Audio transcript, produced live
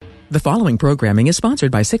The following programming is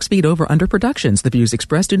sponsored by 6 Feet Over Under Productions. The views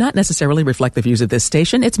expressed do not necessarily reflect the views of this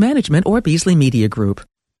station, its management, or Beasley Media Group.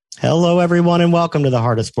 Hello, everyone, and welcome to the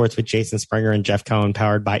Heart of Sports with Jason Springer and Jeff Cohen,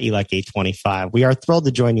 powered by ELEC 825. We are thrilled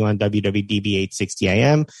to join you on WWDB 860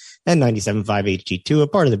 AM and 97.5 HG2, a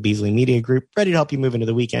part of the Beasley Media Group, ready to help you move into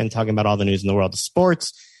the weekend, talking about all the news in the world of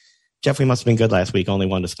sports. Jeff, we must have been good last week. Only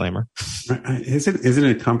one disclaimer. Isn't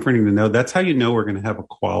it comforting to know that's how you know we're going to have a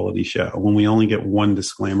quality show, when we only get one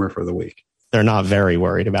disclaimer for the week? They're not very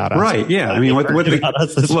worried about us. Right. Yeah. I mean,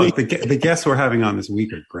 the guests we're having on this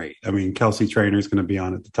week are great. I mean, Kelsey Trainor is going to be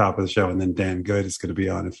on at the top of the show, and then Dan Good is going to be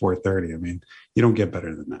on at 4:30. I mean, you don't get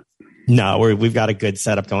better than that. No, we've got a good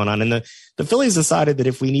setup going on. And the Phillies decided that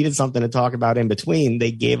if we needed something to talk about in between,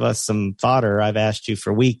 they gave us some fodder. I've asked you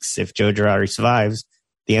for weeks if Joe Girardi survives.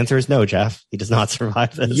 The answer is no, Jeff. He does not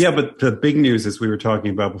survive this. Yeah, but the big news, as we were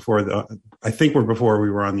talking about before, I think before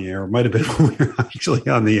we were on the air, it might have been when we were actually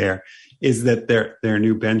on the air, is that their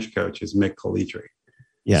new bench coach is Mick Calitri.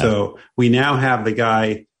 Yeah. So we now have the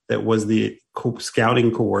guy that was the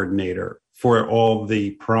scouting coordinator for all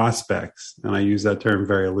the prospects, and I use that term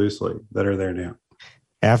very loosely, that are there now.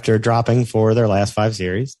 After dropping for their last 5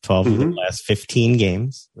 series, 12 of the last 15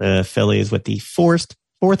 games, the Phillies with the fourth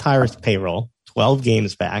highest payroll, 12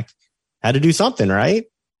 games back, had to do something, right?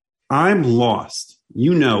 I'm lost.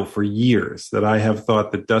 You know, for years that I have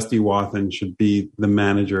thought that Dusty Wathan should be the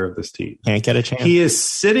manager of this team. Can't get a chance. He is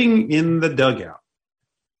sitting in the dugout.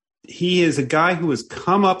 He is a guy who has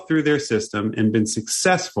come up through their system and been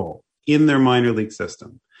successful in their minor league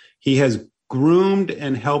system. He has groomed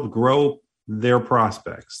and helped grow their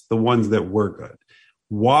prospects, the ones that were good.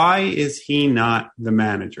 Why is he not the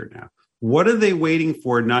manager now? What are they waiting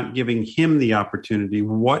for, not giving him the opportunity?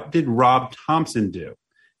 What did Rob Thompson do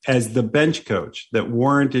as the bench coach that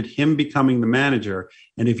warranted him becoming the manager?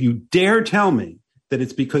 And if you dare tell me that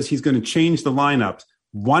it's because he's going to change the lineups,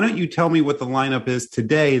 why don't you tell me what the lineup is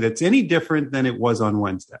today that's any different than it was on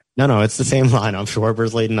Wednesday? No, it's the same lineup.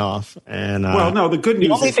 Schwarber's leading off. And the good news.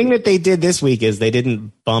 The only thing that they did this week is they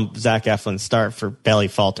didn't bump Zach Eflin's start for Bailey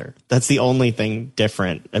Falter. That's the only thing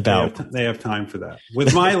different about. They have time for that.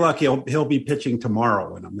 With my luck, he'll be pitching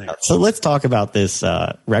tomorrow when I'm there. So let's talk about this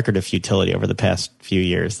record of futility over the past few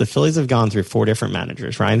years. The Phillies have gone through 4 different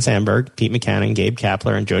managers: Ryan Sandberg, Pete Mackanin, Gabe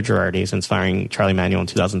Kapler, and Joe Girardi since firing Charlie Manuel in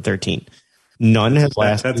 2013. None has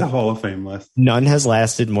lasted. That's a Hall of Fame list. None has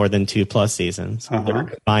lasted more than 2+ seasons. They're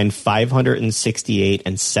combined 568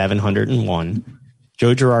 and 701.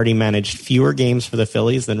 Joe Girardi managed fewer games for the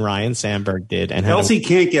Phillies than Ryan Sandberg did, and Kelsey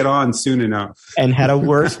can't get on soon enough, and had a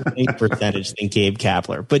worse winning percentage than Gabe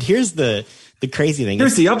Kapler. But here's the crazy thing.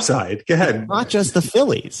 Here's the upside. Go ahead. Not just the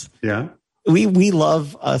Phillies. Yeah, we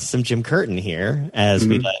love us some Jim Curtin here, as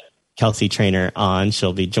we let Kelsey Trainor on.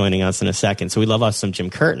 She'll be joining us in a second. So we love us some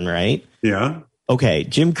Jim Curtin, right? Yeah. Okay.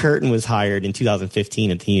 Jim Curtin was hired in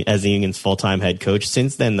 2015 as the Union's full-time head coach.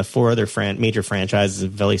 Since then, the 4 other major franchises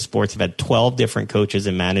of Philly sports have had 12 different coaches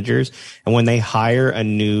and managers. And when they hire a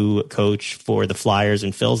new coach for the Flyers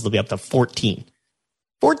and Phils, they'll be up to 14.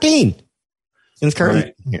 14! Since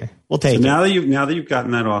Curtin here. We'll take it. Now that you've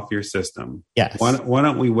gotten that off your system, yes. Why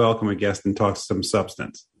don't we welcome a guest and talk some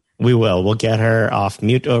substance? We will. We'll get her off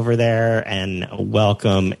mute over there and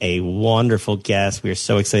welcome a wonderful guest. We are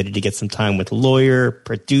so excited to get some time with lawyer,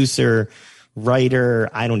 producer, writer.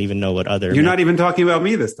 I don't even know what other. You're not even talking about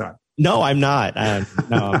me this time. No, I'm not. I'm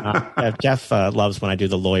not. Jeff loves when I do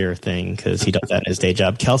the lawyer thing because he does that in his day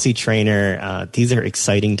job. Kelsey Trainor, these are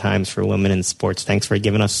exciting times for women in sports. Thanks for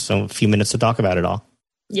giving us a few minutes to talk about it all.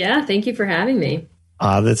 Yeah, thank you for having me.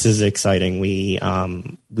 This is exciting.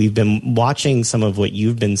 We've been watching some of what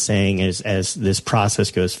you've been saying as this process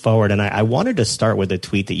goes forward. And I wanted to start with a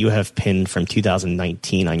tweet that you have pinned from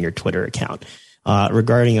 2019 on your Twitter account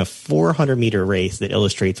regarding a 400-meter race that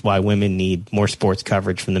illustrates why women need more sports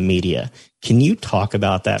coverage from the media. Can you talk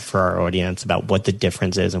about that for our audience, about what the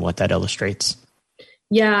difference is and what that illustrates?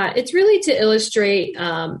 Yeah, it's really to illustrate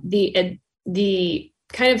the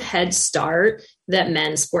kind of head start that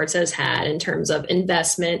men's sports has had in terms of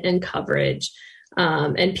investment and coverage.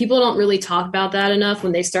 And people don't really talk about that enough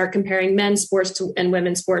when they start comparing men's sports and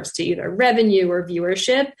women's sports to either revenue or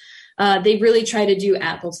viewership. They really try to do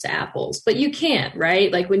apples to apples, but you can't,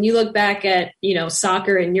 right? Like when you look back at,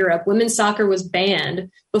 soccer in Europe, women's soccer was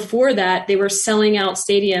banned. Before that, they were selling out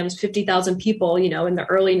stadiums, 50,000 people, in the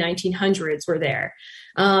early 1900s were there.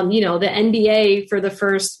 The NBA for the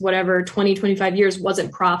first, 20, 25 years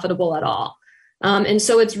wasn't profitable at all. And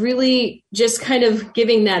so it's really just kind of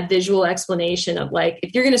giving that visual explanation of like,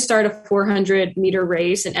 if you're going to start a 400-meter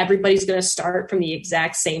race and everybody's going to start from the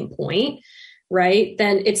exact same point, right,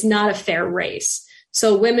 then it's not a fair race.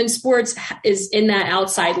 So women's sports is in that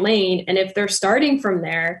outside lane. And if they're starting from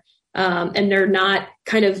there and they're not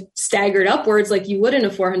kind of staggered upwards like you would in a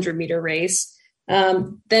 400-meter race,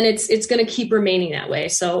 then it's going to keep remaining that way.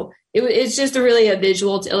 So it's just a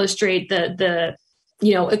visual to illustrate the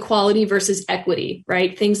equality versus equity,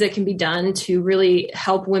 right? Things that can be done to really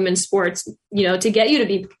help women's sports, to get you to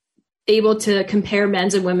be able to compare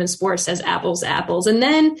men's and women's sports as apples to apples. And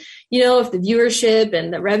then, if the viewership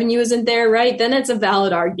and the revenue isn't there, right, then it's a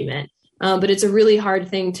valid argument. But it's a really hard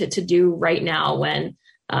thing to do right now when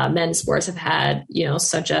men's sports have had,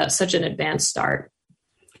 such an advanced start.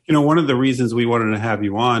 One of the reasons we wanted to have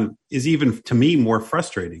you on is even to me more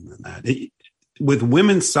frustrating than that. With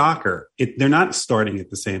women's soccer, they're not starting at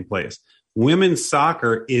the same place. Women's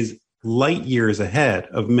soccer is light years ahead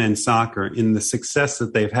of men's soccer in the success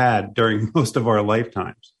that they've had during most of our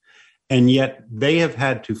lifetimes. And yet they have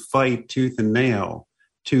had to fight tooth and nail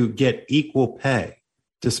to get equal pay,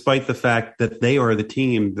 despite the fact that they are the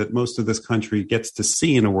team that most of this country gets to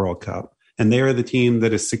see in a World Cup. And they are the team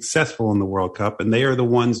that is successful in the World Cup. And they are the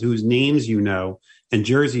ones whose names and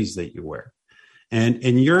jerseys that you wear. And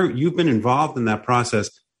you've been involved in that process.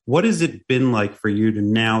 What has it been like for you to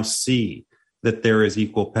now see that there is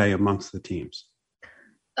equal pay amongst the teams?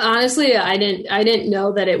 Honestly, I didn't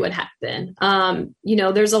know that it would happen.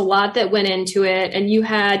 There's a lot that went into it. And you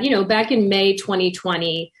had, back in May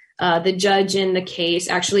 2020, the judge in the case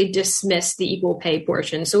actually dismissed the equal pay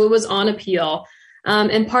portion. So it was on appeal.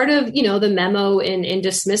 And part of, the memo in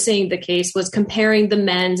dismissing the case was comparing the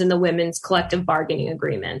men's and the women's collective bargaining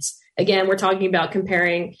agreements. Again, we're talking about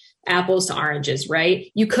comparing apples to oranges, right?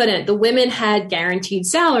 You couldn't. The women had guaranteed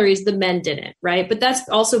salaries, the men didn't, right? But that's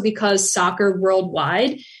also because soccer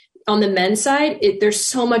worldwide, on the men's side, there's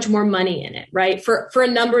so much more money in it, right? For a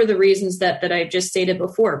number of the reasons that I've just stated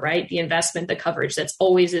before, right? The investment, the coverage that's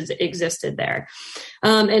always existed there.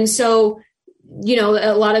 And so,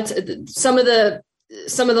 a lot of some of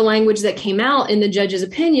the language that came out in the judge's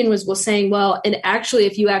opinion was saying, well, and actually,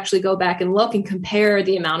 if you actually go back and look and compare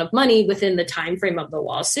the amount of money within the time frame of the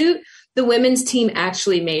lawsuit, the women's team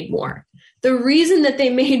actually made more. The reason that they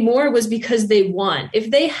made more was because they won. If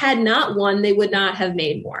they had not won, they would not have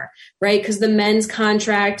made more, right? Because the men's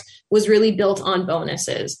contract was really built on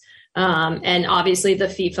bonuses. And obviously the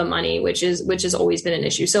FIFA money, which has always been an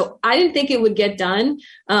issue. So I didn't think it would get done.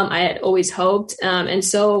 I had always hoped. And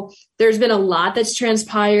so there's been a lot that's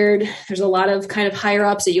transpired. There's a lot of kind of higher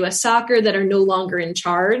ups at US Soccer that are no longer in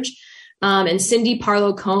charge. And Cindy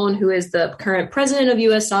Parlow Cohen, who is the current president of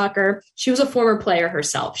US Soccer, she was a former player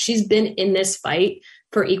herself. She's been in this fight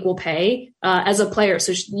for equal pay as a player.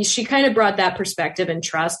 So she kind of brought that perspective and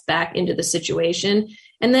trust back into the situation.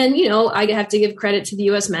 And then, I have to give credit to the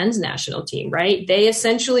U.S. men's national team, right? They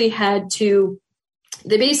essentially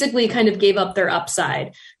they basically kind of gave up their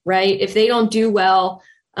upside, right? If they don't do well,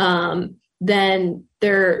 then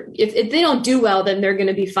if they don't do well, then they're going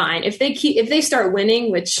to be fine. If they start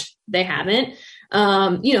winning, which they haven't,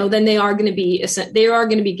 then they are going to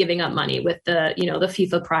be giving up money with the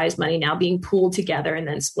FIFA prize money now being pooled together and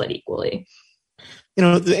then split equally.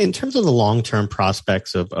 In terms of the long-term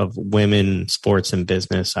prospects of women sports and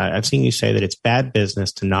business, I've seen you say that it's bad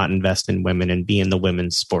business to not invest in women and be in the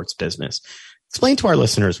women's sports business. Explain to our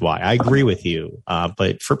listeners why. I agree with you,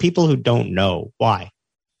 but for people who don't know, why?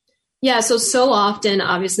 Yeah, so often,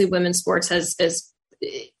 obviously, women's sports has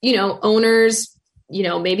owners,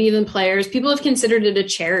 maybe even players, people have considered it a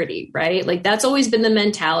charity, right? Like that's always been the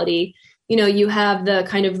mentality. You have the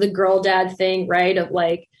kind of the girl dad thing, right? Of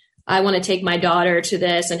like, I want to take my daughter to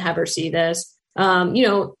this and have her see this.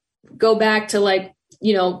 Go back to like,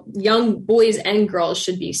 young boys and girls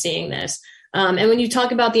should be seeing this. And when you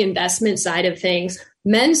talk about the investment side of things,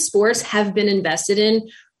 men's sports have been invested in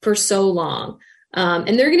for so long.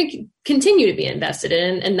 And they're going to continue to be invested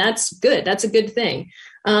in, and that's good. That's a good thing.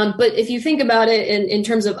 But if you think about it in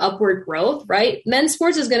terms of upward growth, right, men's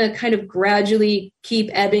sports is going to kind of gradually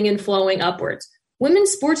keep ebbing and flowing upwards.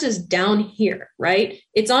 Women's sports is down here, right?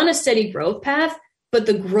 It's on a steady growth path, but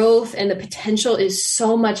the growth and the potential is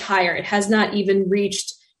so much higher. It has not even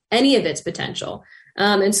reached any of its potential.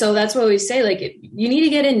 And so that's what we say, like, you need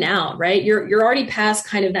to get in now, right? You're already past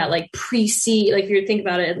kind of that like pre-seed, like if you think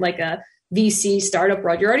about it like a VC startup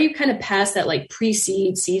world, you're already kind of past that like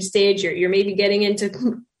pre-seed seed stage. You're maybe getting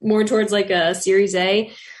into more towards like a Series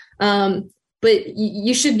A. But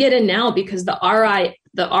you should get in now because the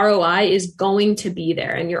ROI is going to be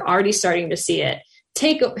there and you're already starting to see it.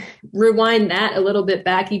 Rewind that a little bit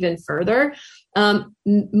back even further.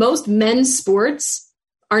 Most men's sports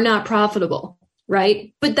are not profitable,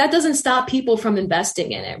 right? But that doesn't stop people from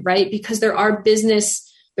investing in it, right? Because there are business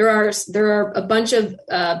there are a bunch of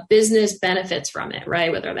business benefits from it,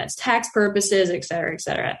 right? Whether that's tax purposes, et cetera, et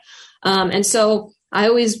cetera. And so I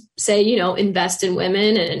always say, invest in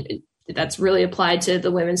women, and that's really applied to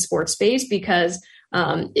the women's sports space because,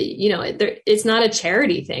 it's not a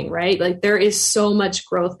charity thing, right? Like there is so much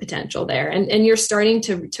growth potential there, and you're starting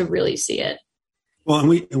to really see it. Well,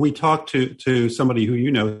 and we talked to somebody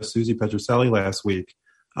who Susie Petroselli last week,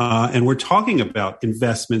 and we're talking about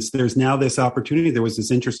investments. There's now this opportunity. There was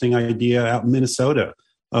this interesting idea out in Minnesota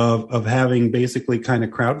of having basically kind of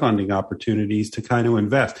crowdfunding opportunities to kind of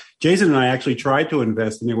invest. Jason and I actually tried to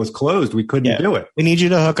invest, and it was closed. We couldn't do it. We need you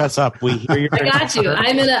to hook us up. We hear I got you.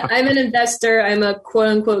 I'm an investor. I'm a quote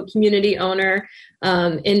unquote community owner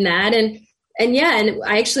in that. And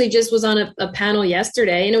I actually just was on a panel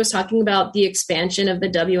yesterday, and it was talking about the expansion of the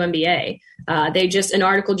WNBA. An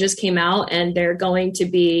article just came out, and they're going to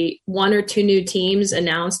be 1 or 2 new teams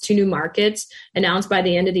announced, 2 new markets announced by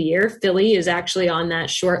the end of the year. Philly is actually on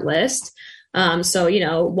that short list.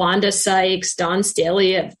 Wanda Sykes, Dawn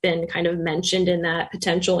Staley have been kind of mentioned in that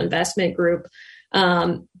potential investment group.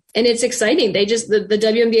 And it's exciting. The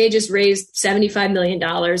WNBA just raised $75 million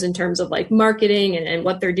in terms of like marketing and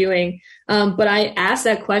what they're doing. But I asked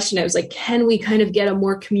that question. I was like, can we kind of get a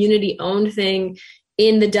more community owned thing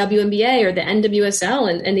in the WNBA or the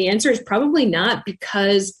NWSL? And the answer is probably not,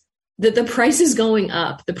 because the price is going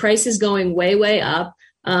up. The price is going way, way up,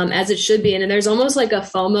 as it should be. And there's almost like a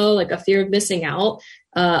FOMO, like a fear of missing out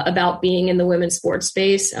about being in the women's sports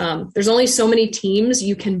space. There's only so many teams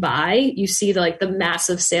you can buy. You see the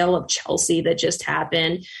massive sale of Chelsea that just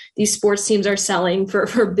happened. These sports teams are selling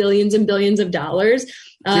for billions and billions of dollars.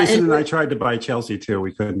 Jason and I tried to buy Chelsea too.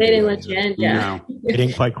 We couldn't. They didn't let you in. Yeah, no. They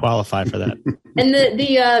didn't quite qualify for that. And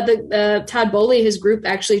the Todd Bowley, his group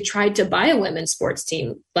actually tried to buy a women's sports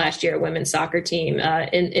team last year, a women's soccer team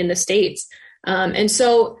in the States. And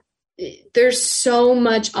so there's so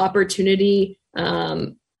much opportunity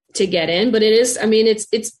to get in, but it's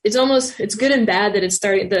almost, it's good and bad that it's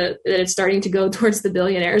starting to go towards the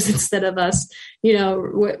billionaires instead of us,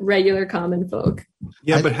 regular common folk.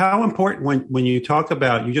 Yeah, but how important when you talk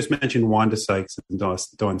about, you just mentioned Wanda Sykes and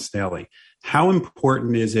Dawn Staley, how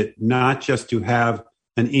important is it not just to have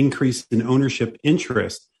an increase in ownership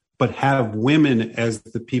interest, but have women as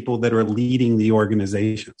the people that are leading the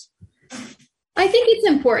organizations? I think it's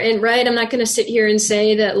important, right? I'm not going to sit here and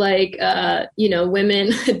say that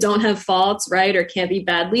women don't have faults, right? Or can't be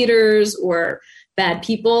bad leaders or bad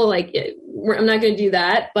people. I'm not going to do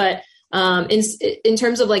that. But in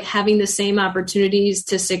terms of having the same opportunities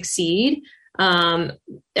to succeed,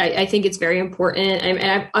 I think it's very important.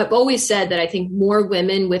 I've always said that I think more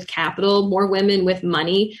women with capital, more women with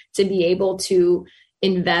money to be able to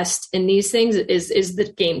invest in these things is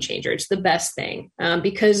the game changer. It's the best thing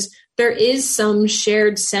because there is some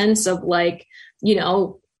shared sense of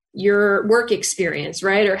your work experience,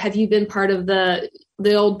 right? Or have you been part of the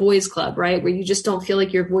old boys club, right? Where you just don't feel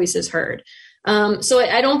like your voice is heard. So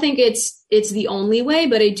I don't think it's the only way,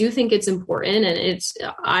 but I do think it's important, and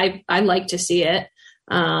I like to see it.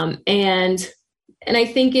 And I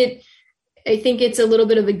think it's a little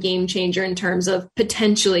bit of a game changer in terms of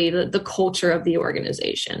potentially the culture of the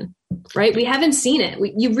organization, right? We haven't seen it.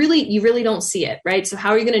 You really don't see it, right? So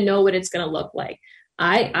how are you going to know what it's going to look like?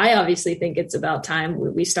 I obviously think it's about time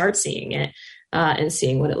we start seeing it and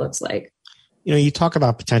seeing what it looks like. You talk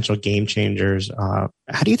about potential game changers. How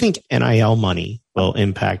do you think NIL money will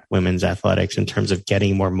impact women's athletics in terms of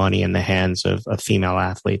getting more money in the hands of female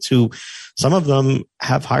athletes who some of them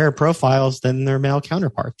have higher profiles than their male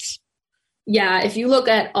counterparts? Yeah, if you look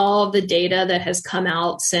at all of the data that has come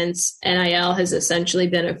out since NIL has essentially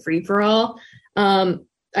been a free-for-all,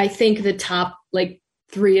 I think the top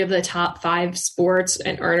 3 of the top 5 sports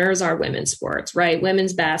and earners are women's sports, right?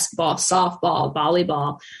 Women's basketball, softball,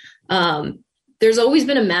 volleyball. There's always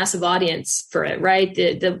been a massive audience for it, right?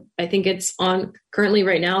 I think it's on currently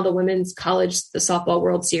right now, the Women's College, the Softball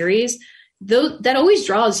World Series. That always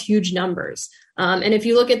draws huge numbers. And if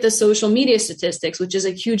you look at the social media statistics, which is a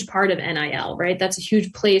huge part of NIL, right? That's a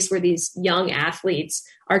huge place where these young athletes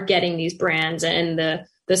are getting these brands and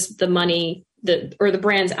the money, or the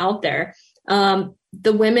brands out there.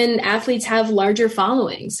 The women athletes have larger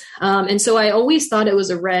followings. And so I always thought it was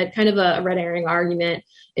a red herring argument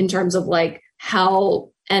in terms of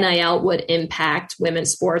how NIL would impact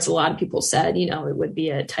women's sports. A lot of people said, it would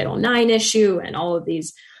be a Title IX issue and all of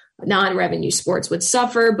these non-revenue sports would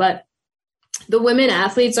suffer, but the women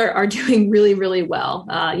athletes are doing really, really well.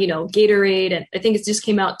 Gatorade, and I think it just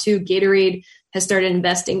came out too, Gatorade has started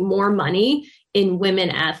investing more money in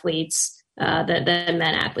women athletes than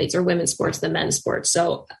men athletes, or women's sports than men's sports.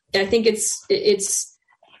 So I think it's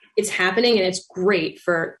it's happening and it's great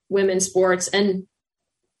for women's sports. And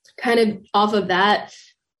kind of off of that,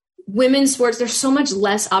 women's sports, there's so much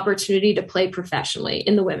less opportunity to play professionally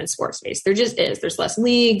in the women's sports space. There just is. There's less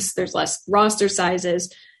leagues, there's less roster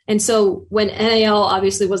sizes. And so when NIL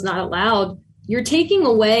obviously was not allowed, you're taking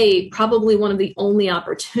away probably one of the only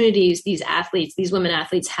opportunities these women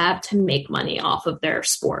athletes have to make money off of their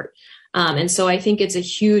sport. And so I think it's a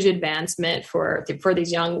huge advancement for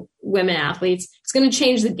these young women athletes. It's going to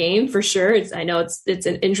change the game for sure. I know it's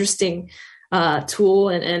an interesting tool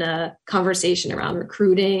and a conversation around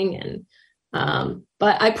recruiting. And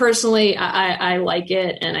but I personally, I like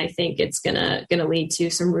it. And I think it's going to lead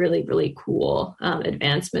to some really, really cool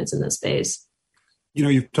advancements in this space.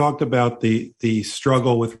 You've talked about the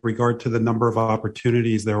struggle with regard to the number of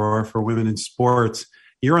opportunities there are for women in sports.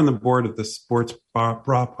 You're on the board of the Sports Bra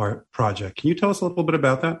Project. Can you tell us a little bit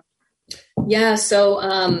about that? Yeah.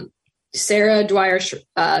 So Sarah Dwyer,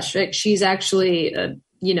 she's actually,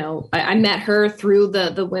 I met her through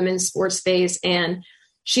the women's sports space, and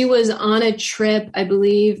she was on a trip, I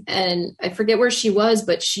believe, and I forget where she was,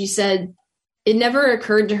 but she said it never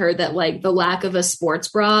occurred to her that like the lack of a sports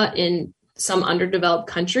bra in some underdeveloped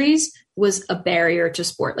countries was a barrier to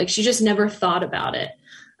sport. Like she just never thought about it.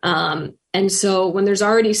 And so when there's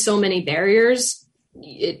already so many barriers,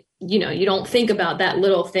 you don't think about that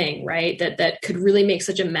little thing, right? That could really make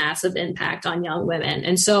such a massive impact on young women.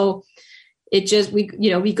 And so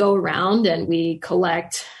we go around and we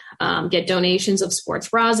collect, get donations of sports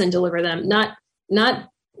bras and deliver them, not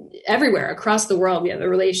everywhere across the world. We have a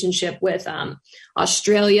relationship with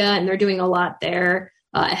Australia, and they're doing a lot there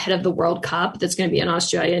ahead of the World Cup that's going to be in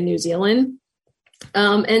Australia and New Zealand.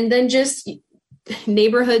 And then just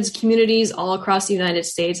neighborhoods, communities all across the United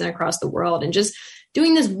States and across the world, and just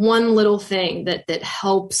doing this one little thing that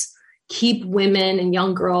helps keep women and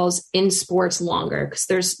young girls in sports longer,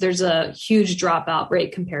 because there's a huge dropout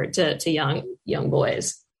rate compared to young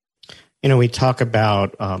boys. We talk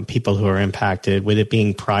about people who are impacted with it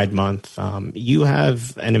being Pride Month. You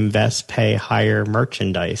have an Invest, Pay, Hire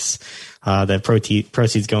merchandise. The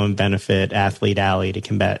proceeds go and benefit Athlete Alley to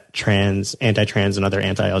combat anti-trans and other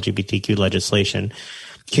anti-LGBTQ legislation.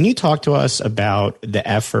 Can you talk to us about the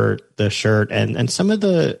effort, the shirt, and some of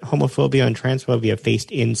the homophobia and transphobia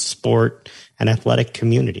faced in sport and athletic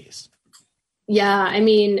communities? Yeah, I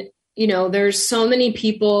mean, there's so many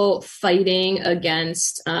people fighting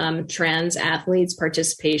against trans athletes'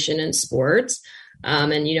 participation in sports.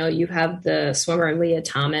 And, you have the swimmer Leah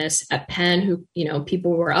Thomas at Penn, who,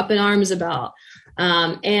 people were up in arms about.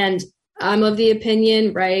 And I'm of the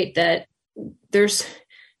opinion, right, that there's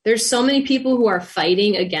so many people who are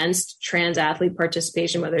fighting against trans athlete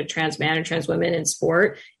participation, whether it's trans men or trans women in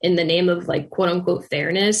sport, in the name of like, quote unquote,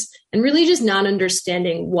 fairness, and really just not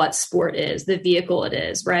understanding what sport is, the vehicle it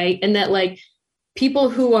is, right? And that like people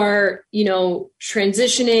who are,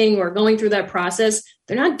 transitioning or going through that process,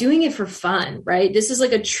 they're not doing it for fun, right? This is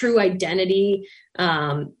like a true identity,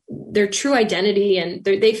 their true identity, and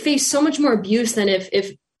they face so much more abuse than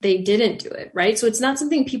if they didn't do it, right? So it's not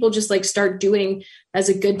something people just like start doing as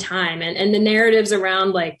a good time. And the narratives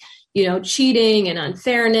around like, cheating and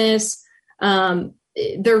unfairness, there's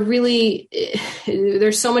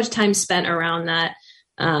so much time spent around that,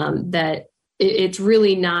 that it's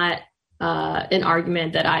really not an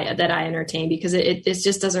argument that I entertain, because it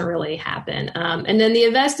just doesn't really happen. And then the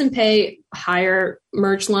Invest and Pay Hire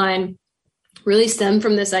merch line really stemmed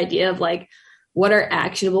from this idea of like, what are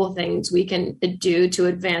actionable things we can do to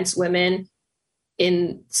advance women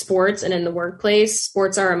in sports and in the workplace?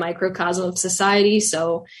 Sports are a microcosm of society.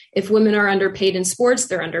 So if women are underpaid in sports,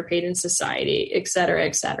 they're underpaid in society, et cetera,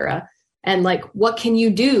 et cetera. And like, what can you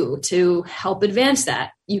do to help advance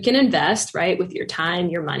that? You can invest, right, with your time,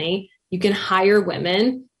 your money. You can hire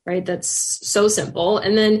women, right? That's so simple.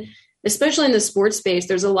 And then, especially in the sports space,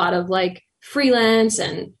 there's a lot of like freelance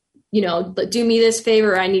and, do me this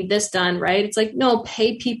favor, I need this done, right? It's like, no,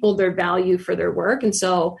 pay people their value for their work. And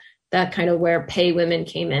so that kind of where Pay Women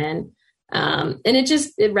came in. And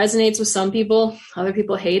it resonates with some people. Other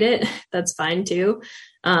people hate it. That's fine too.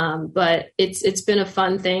 But it's been a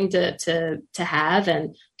fun thing to have.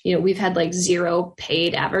 And, we've had like zero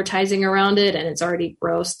paid advertising around it, and it's already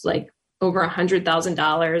grossed like over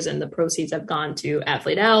 $100,000. And the proceeds have gone to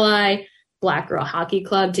Athlete Ally, Black Girl Hockey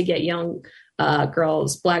Club, to get young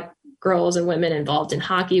Black girls and women involved in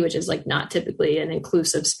hockey, which is like not typically an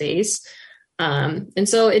inclusive space. And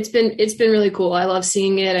so it's been really cool. I love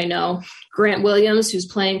seeing it. I know Grant Williams, who's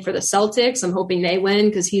playing for the Celtics, I'm hoping they win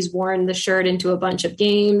because he's worn the shirt into a bunch of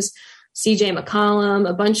games. CJ McCollum,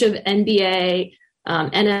 a bunch of NBA,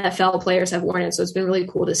 NFL players have worn it. So it's been really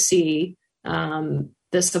cool to see.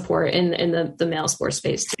 the support in the male sports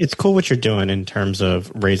space. It's cool what you're doing in terms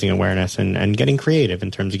of raising awareness and getting creative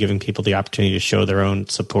in terms of giving people the opportunity to show their own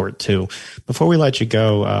support too. Before we let you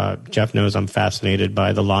go, Jeff knows I'm fascinated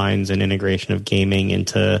by the lines and integration of gaming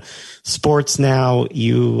into sports now.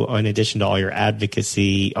 You, in addition to all your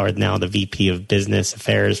advocacy, are now the VP of Business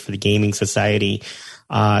Affairs for the Gaming Society.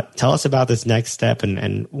 Tell us about this next step.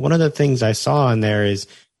 And one of the things I saw in there is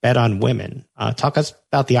bet on women. Talk us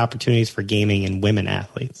about the opportunities for gaming and women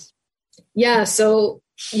athletes. Yeah. So,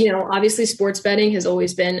 obviously sports betting has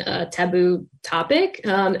always been a taboo topic.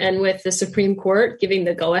 And with the Supreme Court giving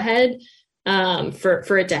the go ahead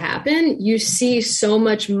for it to happen, you see so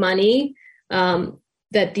much money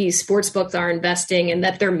that these sports books are investing and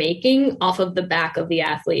that they're making off of the back of the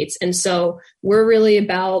athletes. And so we're really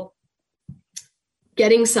about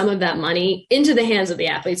getting some of that money into the hands of the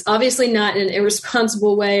athletes, obviously not in an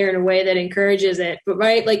irresponsible way or in a way that encourages it, but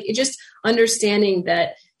right. Like just understanding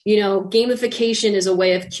that, gamification is a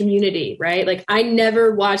way of community, right? Like I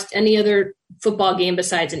never watched any other football game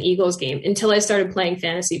besides an Eagles game until I started playing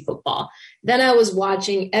fantasy football. Then I was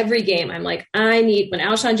watching every game. I'm like, when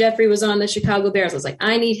Alshon Jeffrey was on the Chicago Bears, I was like,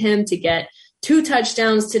 I need him to get 2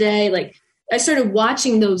 touchdowns today. Like I started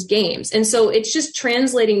watching those games. And so it's just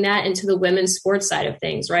translating that into the women's sports side of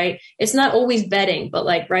things, right? It's not always betting, but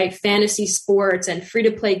fantasy sports and free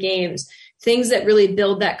to play games, things that really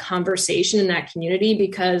build that conversation in that community,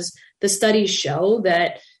 because the studies show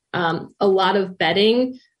that a lot of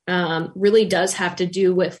betting really does have to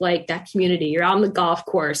do with that community. You're on the golf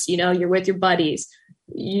course, you're with your buddies,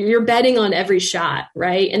 you're betting on every shot,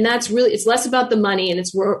 right? And that's really, it's less about the money and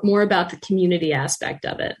it's more about the community aspect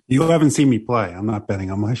of it. You haven't seen me play. I'm not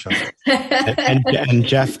betting on my shot. and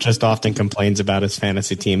Jeff just often complains about his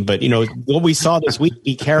fantasy team. But, what we saw this week,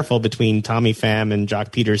 be careful between Tommy Pham and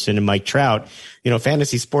Jock Peterson and Mike Trout.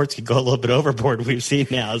 Fantasy sports could go a little bit overboard. We've seen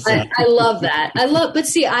now. So. I love that. I love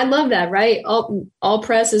that, right? All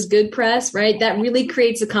press is good press, right? That really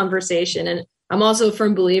creates a conversation. And I'm also a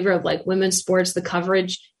firm believer of women's sports, the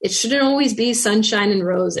coverage, it shouldn't always be sunshine and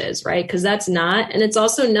roses, right? Because that's not, and it's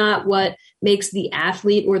also not what makes the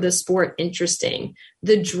athlete or the sport interesting.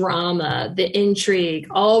 The drama, the intrigue,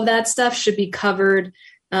 all of that stuff should be covered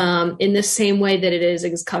in the same way that it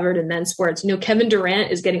is covered in men's sports. Kevin Durant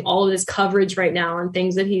is getting all of this coverage right now on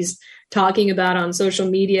things that he's talking about on social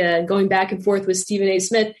media and going back and forth with Stephen A.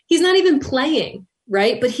 Smith. He's not even playing,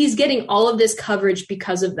 right? But he's getting all of this coverage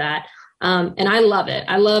because of that. And I love it.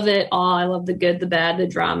 I love it all. I love the good, the bad, the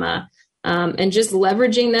drama, and just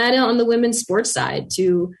leveraging that on the women's sports side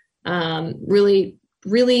to really,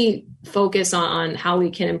 really focus on how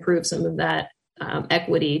we can improve some of that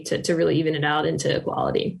equity to really even it out into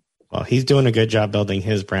equality. Well, he's doing a good job building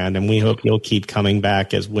his brand, and we hope you'll keep coming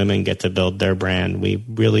back as women get to build their brand. We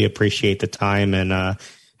really appreciate the time and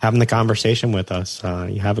having the conversation with us.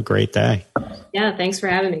 You have a great day. Yeah, thanks for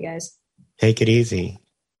having me, guys. Take it easy.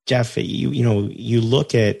 Jeff, you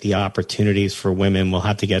look at the opportunities for women. We'll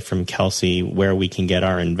have to get from Kelsey where we can get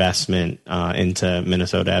our investment into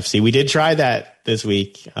Minnesota FC. We did try that this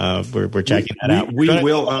week. We're checking that out. We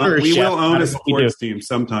will own a sports team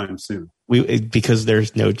sometime soon. Because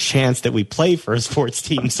there's no chance that we play for a sports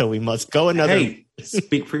team, so we must go another. Hey,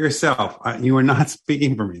 speak for yourself. You are not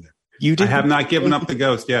speaking for me there. I have not given up the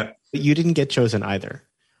ghost yet. But you didn't get chosen either.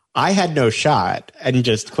 I had no shot and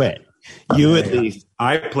just quit. You at least.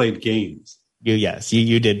 I played games. You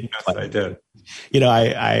did. Yes, I did.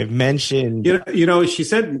 I mentioned. She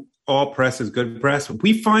said all press is good press.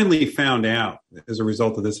 We finally found out as a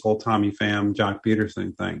result of this whole Tommy Pham, Jock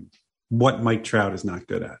Peterson thing, what Mike Trout is not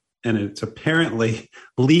good at. And it's apparently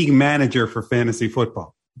league manager for fantasy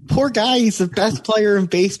football. Poor guy. He's the best player in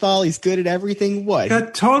baseball. He's good at everything. What?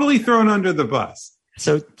 Got totally thrown under the bus.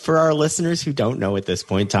 So for our listeners who don't know at this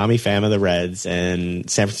point, Tommy Pham of the Reds and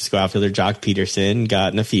San Francisco outfielder Jock Peterson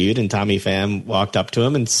got in a feud, and Tommy Pham walked up to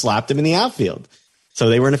him and slapped him in the outfield. So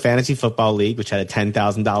they were in a fantasy football league, which had a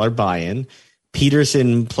 $10,000 buy-in.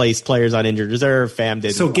 Peterson placed players on injured reserve. Pham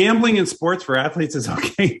did. So gambling in sports for athletes is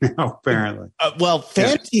okay now, apparently.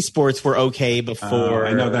 Fantasy sports were okay before.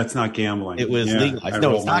 I know that's not gambling. It was legalized.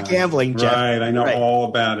 No, it's not gambling, Jeff. Right, I know all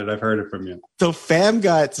about it. I've heard it from you. So Pham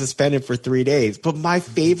got suspended for 3 days. But my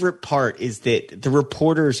favorite part is that the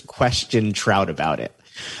reporters questioned Trout about it.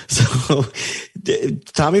 So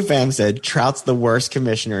Tommy Pham said Trout's the worst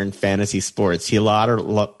commissioner in fantasy sports. He allowed a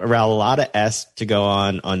lot of S to go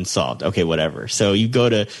on unsolved. Okay, whatever. So you go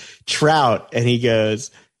to Trout and he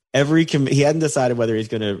goes, he hadn't decided whether he's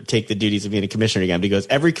going to take the duties of being a commissioner again, but he goes,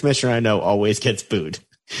 every commissioner I know always gets booed.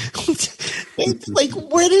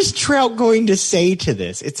 What is Trout going to say to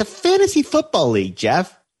this? It's a fantasy football league,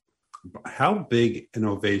 Jeff. How big an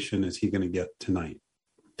ovation is he going to get tonight?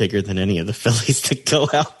 Bigger than any of the Phillies to go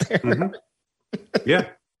out there. Mm-hmm. Yeah.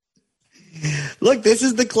 Look, this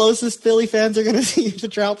is the closest Philly fans are going to see the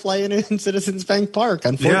Trout playing in Citizens Bank Park.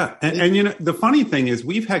 Yeah, and you know, the funny thing is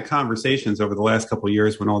we've had conversations over the last couple of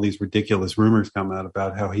years when all these ridiculous rumors come out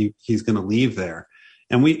about how he's going to leave there.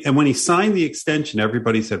 And when he signed the extension,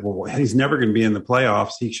 everybody said, well, he's never going to be in the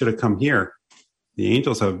playoffs. He should have come here. The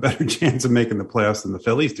Angels have a better chance of making the playoffs than the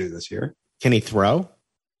Phillies do this year. Can he throw?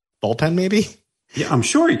 Bullpen, maybe? Yeah, I'm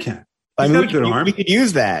sure he can. I mean, we could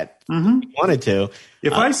use that if we wanted to.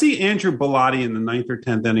 If I see Andrew Bellotti in the 9th or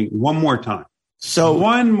 10th inning one more time.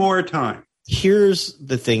 Here's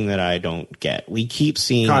the thing that I don't get. We keep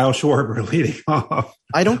seeing Kyle Schwarber leading off.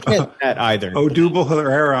 I don't get that either. Odubel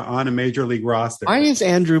Herrera on a major league roster. Why is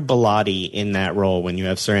Andrew Bellotti in that role when you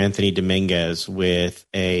have Sir Anthony Dominguez with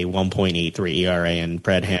a 1.83 ERA and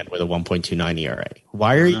Brad Hand with a 1.29 ERA?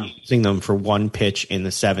 Why are you using them for one pitch in the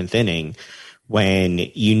 7th inning when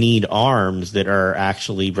you need arms that are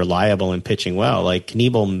actually reliable and pitching well? Like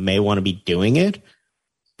Knievel may want to be doing it,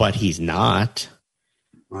 but he's not.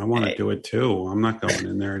 I want to do it too. I'm not going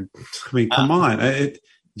in there. I mean, come on.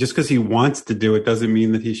 Just because he wants to do it doesn't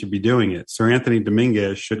mean that he should be doing it. Sir Anthony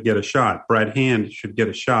Dominguez should get a shot. Brad Hand should get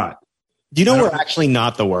a shot. Do you know we're actually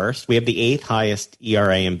not the worst? We have the 8th highest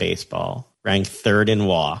ERA in baseball, ranked 3rd in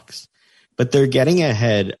walks, but they're getting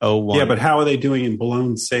ahead 0-1. Yeah, but how are they doing in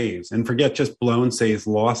blown saves? And forget just blown saves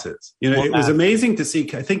losses. You know, it was amazing to see.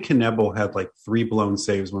 I think Knebel had like 3 blown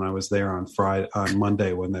saves when I was there on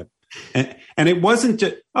Monday when that. And it wasn't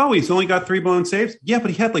just, he's only got 3 blown saves. Yeah, but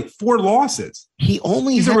he had like 4 losses. He's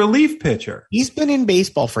a relief pitcher. He's been in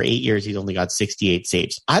baseball for 8 years. He's only got 68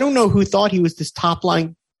 saves. I don't know who thought he was this top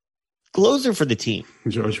line closer for the team.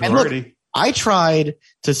 George Girardi. I tried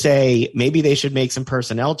to say maybe they should make some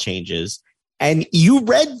personnel changes. And you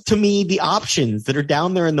read to me the options that are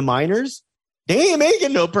down there in the minors. They ain't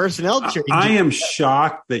making no personnel changes. I am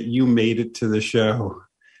shocked that you made it to the show.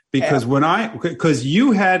 Because because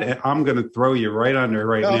you had, I'm going to throw you right under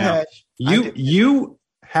right now. You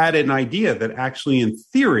had an idea that actually in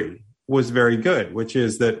theory was very good, which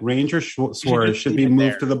is that Ranger Suarez should be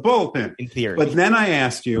moved to the bullpen. In theory. But then I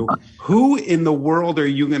asked you, who in the world are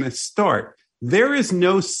you going to start? There is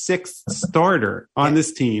no 6th starter on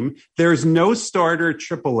this team. There's no starter at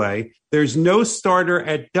AAA. There's no starter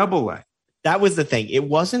at AA. That was the thing. It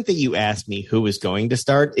wasn't that you asked me who was going to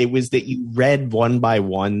start. It was that you read one by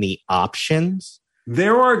one the options.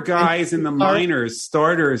 There are guys in the minors,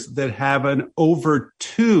 starters, that have an over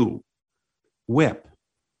 2 whip.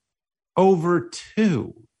 Over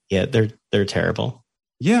 2. Yeah, they're terrible.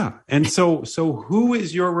 Yeah. And so who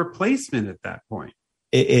is your replacement at that point?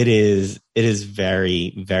 It is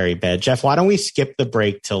very, very bad. Jeff, why don't we skip the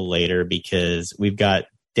break till later because we've got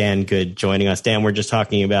Dan Good joining us. Dan, we're just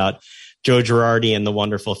talking about Joe Girardi and the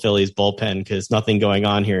wonderful Phillies bullpen because nothing going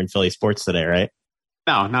on here in Philly sports today, right?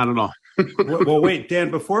 No, not at all. Well, wait,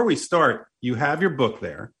 Dan, before we start, you have your book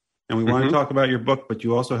there, and we want to talk about your book, but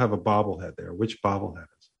you also have a bobblehead there. Which bobblehead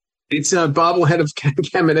is it? It's a bobblehead of Ken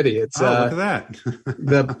Caminiti. It's look at that.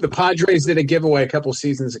 the Padres did a giveaway a couple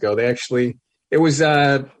seasons ago. They actually it was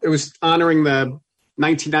honoring the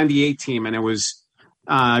 1998 team, and it was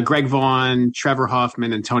Greg Vaughn, Trevor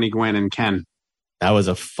Hoffman, and Tony Gwynn and Ken. That was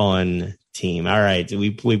a fun team. All right.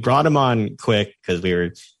 We brought him on quick because we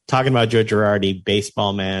were talking about Joe Girardi,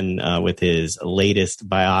 baseball man, with his latest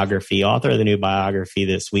biography, author of the new biography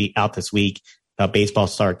this week about baseball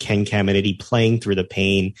star Ken Caminiti, Playing Through the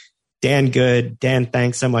Pain. Dan Good. Dan,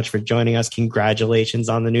 thanks so much for joining us. Congratulations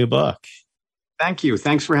on the new book. Thank you.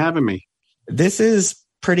 Thanks for having me. This is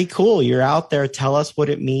pretty cool. You're out there. Tell us what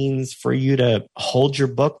it means for you to hold your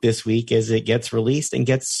book this week as it gets released and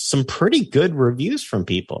gets some pretty good reviews from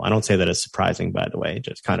people. I don't say that as surprising, by the way,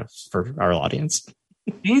 just kind of for our audience.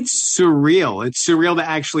 It's surreal. It's surreal to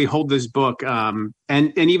actually hold this book and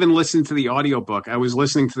even listen to the audiobook. I was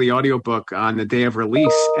listening to the audiobook on the day of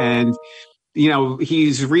release and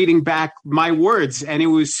he's reading back my words and it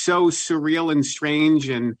was so surreal and strange.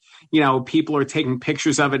 And, people are taking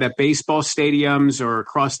pictures of it at baseball stadiums or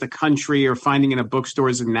across the country or finding it in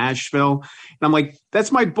bookstores in Nashville. And I'm like, that's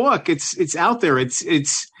my book. It's out there.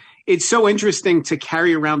 It's so interesting to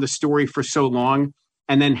carry around the story for so long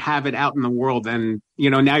and then have it out in the world. And,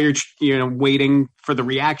 now you're, waiting for the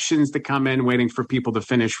reactions to come in, waiting for people to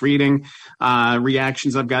finish reading.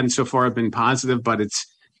 Reactions I've gotten so far have been positive, but it's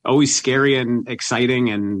always scary and exciting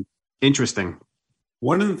and interesting.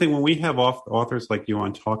 One of the things when we have authors like you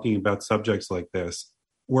on talking about subjects like this,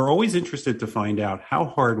 we're always interested to find out how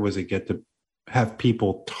hard was it have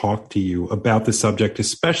people talk to you about the subject,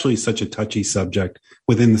 especially such a touchy subject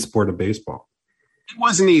within the sport of baseball? It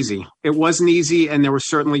wasn't easy. It wasn't easy. And there were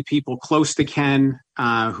certainly people close to Ken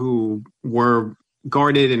who were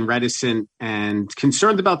guarded and reticent and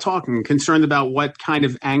concerned about talking, concerned about what kind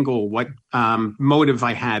of angle, what motive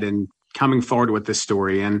I had in coming forward with this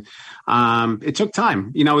story. And it took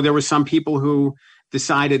time. There were some people who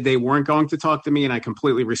decided they weren't going to talk to me, and I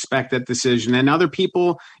completely respect that decision. And other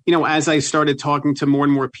people, as I started talking to more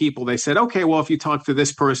and more people, they said, okay, well, if you talk to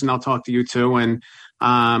this person, I'll talk to you too. And,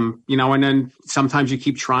 and then sometimes you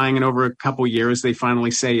keep trying, and over a couple of years, they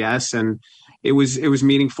finally say yes. And it was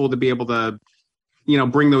meaningful to be able to,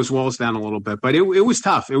 bring those walls down a little bit. But it was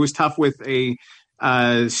tough. It was tough with a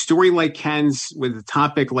story like Ken's, with a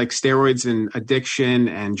topic like steroids and addiction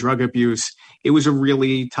and drug abuse. It was a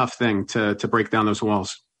really tough thing to break down those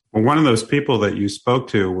walls. Well, one of those people that you spoke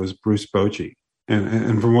to was Bruce Bochy.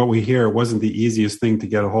 And from what we hear, it wasn't the easiest thing to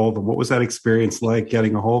get a hold of. What was that experience like,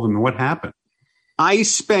 getting a hold of him, and what happened? I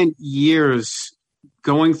spent years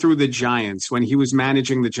going through the Giants when he was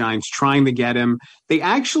managing the Giants, trying to get him. They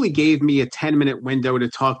actually gave me a 10-minute window to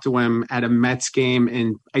talk to him at a Mets game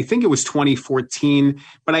in, I think it was 2014,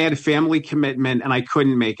 but I had a family commitment and I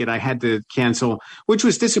couldn't make it. I had to cancel, which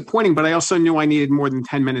was disappointing, but I also knew I needed more than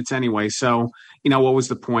 10 minutes anyway. So, what was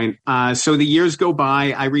the point? So the years go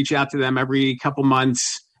by. I reach out to them every couple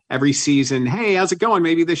months, every season. Hey, how's it going?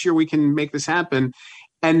 Maybe this year we can make this happen.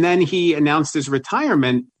 And then he announced his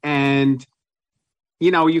retirement, and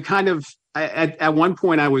you kind of, at one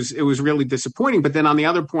point it was really disappointing. But then on the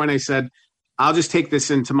other point, I said, I'll just take this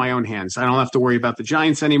into my own hands. I don't have to worry about the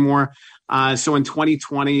Giants anymore. So in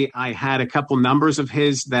 2020, I had a couple numbers of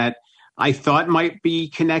his that I thought might be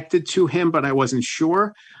connected to him, but I wasn't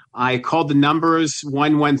sure. I called the numbers.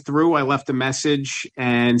 One went through. I left a message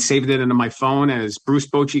and saved it into my phone as Bruce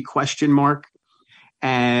Bochy ?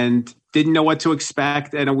 And didn't know what to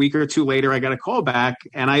expect. And a week or two later, I got a call back,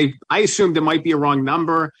 and I assumed it might be a wrong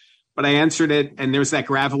number, but I answered it, and there's that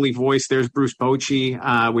gravelly voice. There's Bruce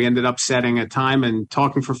Bochy. We ended up setting a time and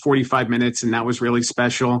talking for 45 minutes, and that was really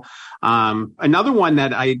special. Another one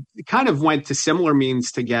that I kind of went to similar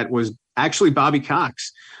means to get was actually Bobby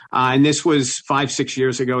Cox. And this was 5-6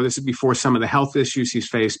 years ago. This is before some of the health issues he's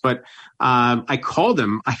faced. But I called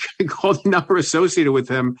him. I called the number associated with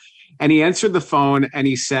him, and he answered the phone, and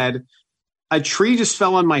he said, "A tree just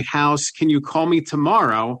fell on my house. Can you call me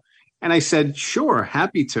tomorrow?" And I said, "Sure,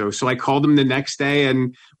 happy to." So I called him the next day,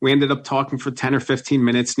 and we ended up talking for 10 or 15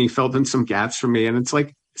 minutes, and he filled in some gaps for me. And it's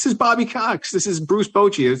like, this is Bobby Cox. This is Bruce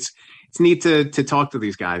Bochy. It's neat to talk to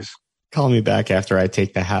these guys. Call me back after I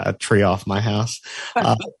take the tree off my house.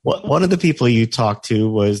 One of the people you talked to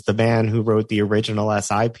was the man who wrote the original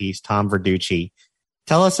SI piece, Tom Verducci.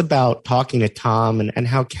 Tell us about talking to Tom and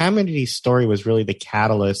how Caminiti's story was really the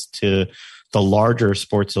catalyst to the larger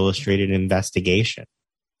Sports Illustrated investigation.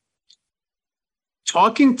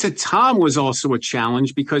 Talking to Tom was also a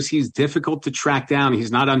challenge because he's difficult to track down.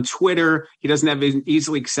 He's not on Twitter. He doesn't have an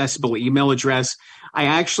easily accessible email address. I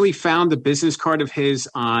actually found a business card of his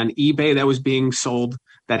on eBay that was being sold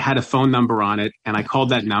that had a phone number on it, and I called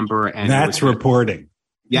that number. And that's reporting.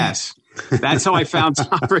 Yes. That's how I found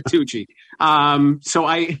Tom Verducci. So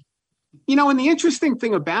and the interesting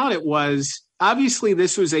thing about it was, obviously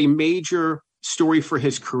this was a major story for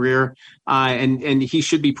his career, and he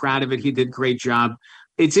should be proud of it. He did a great job.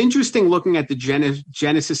 It's interesting looking at the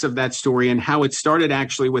genesis of that story and how it started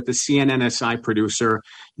actually with the CNNSI producer,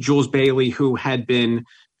 Jules Bailey, who had been,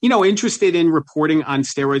 interested in reporting on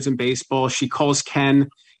steroids in baseball. She calls Ken.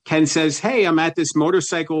 Ken says, "Hey, I'm at this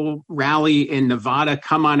motorcycle rally in Nevada.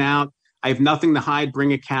 Come on out. I have nothing to hide.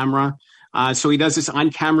 Bring a camera." So he does this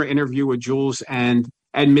on-camera interview with Jules and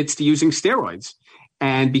admits to using steroids.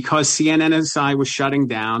 And because CNNSI was shutting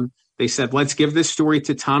down, they said, let's give this story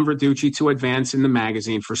to Tom Verducci to advance in the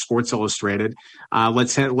magazine for Sports Illustrated.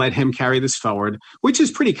 Let's let him carry this forward, which is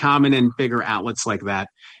pretty common in bigger outlets like that.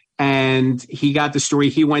 And he got the story.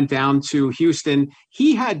 He went down to Houston.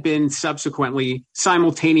 He had been subsequently,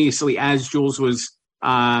 simultaneously, as Jules was,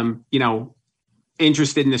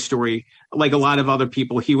 interested in this story, like a lot of other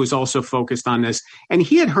people, he was also focused on this. And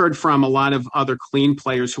he had heard from a lot of other clean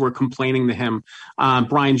players who were complaining to him.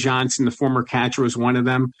 Brian Johnson, the former catcher, was one of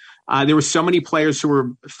them. There were so many players who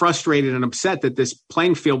were frustrated and upset that this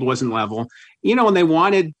playing field wasn't level, and they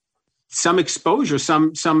wanted some exposure,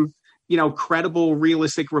 some credible,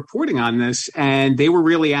 realistic reporting on this. And they were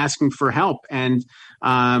really asking for help. And,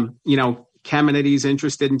 Caminiti's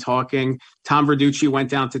interested in talking. Tom Verducci went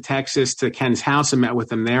down to Texas to Ken's house and met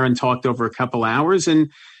with him there and talked over a couple hours. And,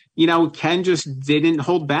 Ken just didn't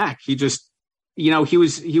hold back. He just,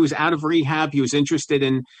 he was out of rehab. He was interested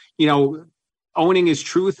in, owning his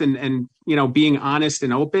truth and being honest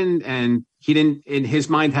and open. And he didn't, in his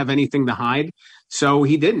mind, have anything to hide. So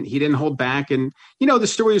he didn't hold back. And, the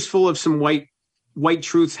story is full of some white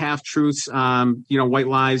truths, half truths, white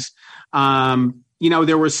lies.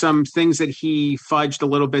 There were some things that he fudged a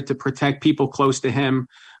little bit to protect people close to him.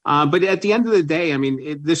 But at the end of the day,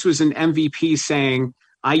 this was an MVP saying,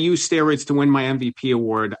 I used steroids to win my MVP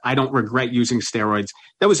award. I don't regret using steroids.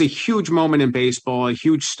 That was a huge moment in baseball, a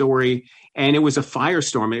huge story, and it was a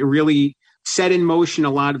firestorm. It really set in motion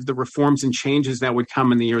a lot of the reforms and changes that would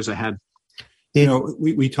come in the years ahead.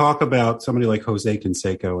 We talk about somebody like Jose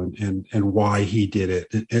Canseco and why he did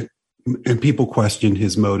it. And people questioned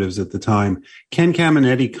his motives at the time. Ken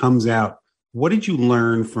Caminiti comes out. What did you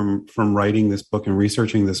learn from writing this book and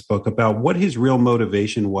researching this book about what his real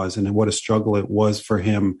motivation was and what a struggle it was for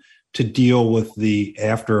him to deal with the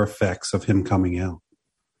after effects of him coming out?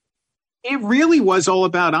 It really was all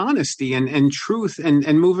about honesty and truth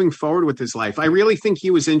and moving forward with his life. I really think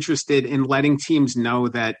he was interested in letting teams know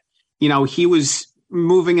that, he was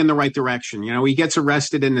moving in the right direction. He gets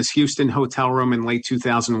arrested in this Houston hotel room in late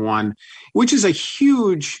 2001, which is a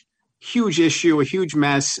huge issue, a huge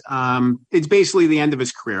mess. It's basically the end of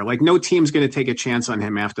his career. Like, no team's going to take a chance on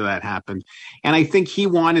him after that happened. And I think he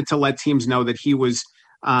wanted to let teams know that he was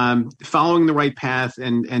following the right path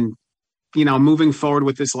and moving forward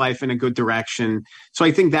with his life in a good direction. So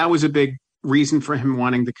I think that was a big reason for him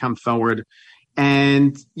wanting to come forward.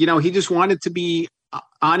 And, he just wanted to be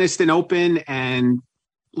honest and open and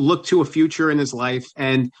look to a future in his life.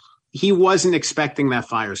 And he wasn't expecting that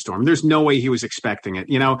firestorm. There's no way he was expecting it.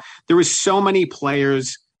 There was so many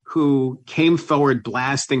players who came forward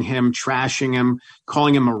blasting him, trashing him,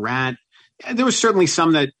 calling him a rat. There was certainly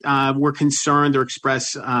some that were concerned or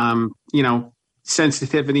expressed,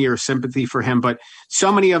 sensitivity or sympathy for him. But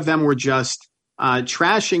so many of them were just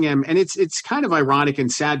trashing him. And it's kind of ironic and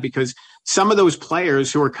sad because some of those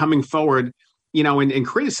players who are coming forward, and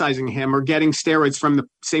criticizing him are getting steroids from the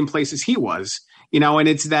same places he was, and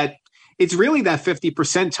it's really that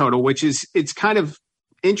 50% total, which it's kind of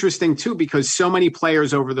interesting too, because so many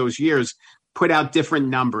players over those years put out different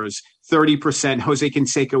numbers. 30%, Jose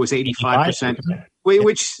Canseco was 85%,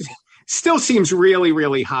 which still seems really,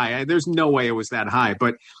 really high. There's no way it was that high,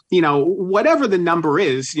 but whatever the number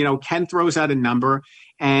is, Ken throws out a number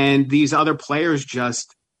and these other players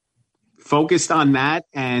just focused on that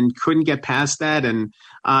and couldn't get past that. And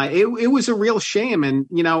it was a real shame. And,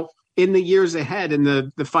 in the years ahead, in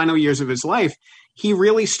the final years of his life, he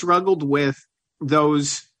really struggled with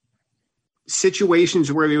those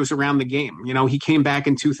situations where he was around the game. He came back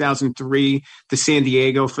in 2003 to San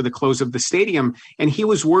Diego for the close of the stadium, and he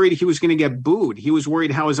was worried he was going to get booed. He was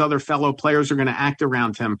worried how his other fellow players are going to act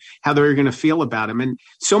around him, how they were going to feel about him. And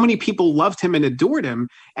so many people loved him and adored him,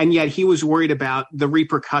 and yet he was worried about the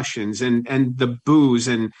repercussions and the boos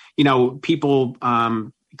and, people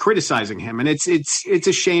criticizing him. And it's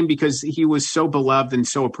a shame because he was so beloved and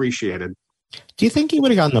so appreciated. Do you think he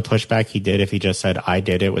would have gotten the pushback he did if he just said, I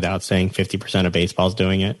did it, without saying 50% of baseball's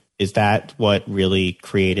doing it? Is that what really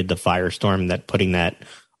created the firestorm, that putting that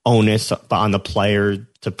onus on the player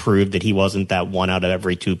to prove that he wasn't that one out of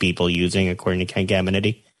every two people using, according to Ken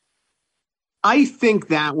Caminiti? I think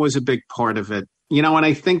that was a big part of it, and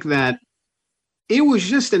I think that it was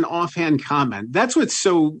just an offhand comment. That's what's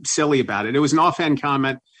so silly about it. It was an offhand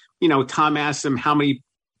comment. Tom asked him how many,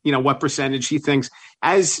 what percentage he thinks.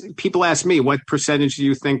 As people ask me, what percentage do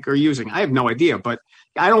you think are using? I have no idea, but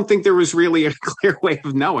I don't think there was really a clear way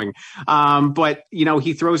of knowing. But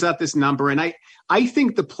he throws out this number, and I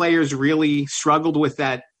think the players really struggled with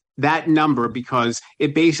that number because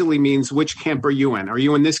it basically means, which camp are you in? Are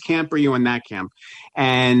you in this camp? Or are you in that camp?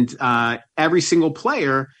 And every single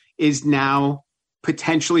player is now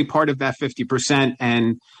potentially part of that 50%.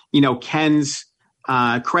 And, Ken's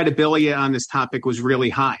credibility on this topic was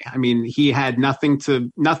really high. I mean, he had nothing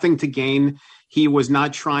to gain. He was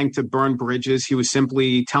not trying to burn bridges. He was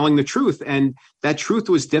simply telling the truth. And that truth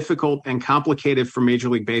was difficult and complicated for Major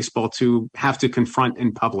League Baseball to have to confront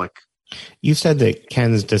in public. You said that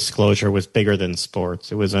Ken's disclosure was bigger than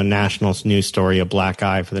sports. It was a national news story, a black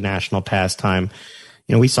eye for the national pastime.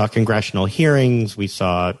 We saw congressional hearings. We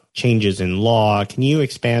saw changes in law. Can you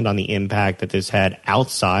expand on the impact that this had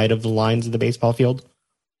outside of the lines of the baseball field?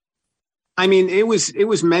 I mean, it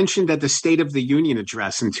was mentioned at the State of the Union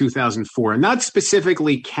address in 2004, not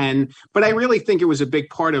specifically Ken, but I really think it was a big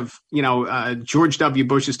part of, George W.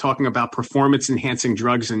 Bush is talking about performance enhancing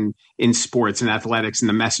drugs in sports and athletics and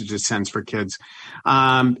the message it sends for kids.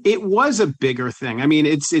 It was a bigger thing. I mean,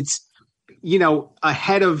 it's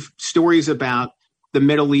ahead of stories about the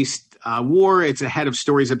Middle East war. It's ahead of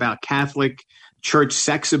stories about Catholic Church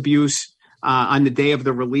sex abuse on the day of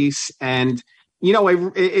the release. And,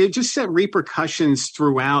 it just set repercussions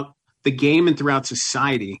throughout the game and throughout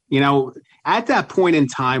society. At that point in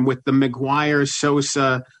time with the McGuire,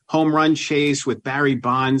 Sosa home run chase with Barry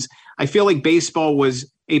Bonds, I feel like baseball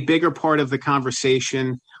was a bigger part of the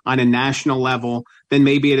conversation on a national level than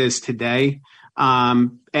maybe it is today. For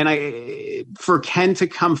Ken to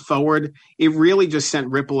come forward, it really just sent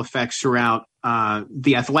ripple effects throughout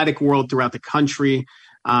the athletic world, throughout the country.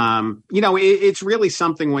 It's really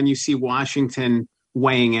something when you see Washington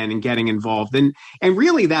weighing in and getting involved. And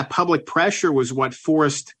really that public pressure was what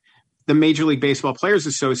forced the Major League Baseball Players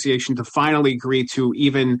Association to finally agree to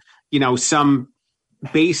even, some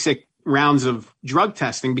basic rounds of drug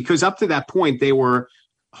testing, because up to that point they were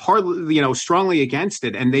strongly against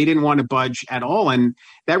it, and they didn't want to budge at all. And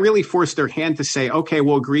that really forced their hand to say, okay,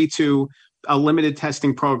 we'll agree to a limited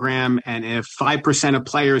testing program. And if 5% of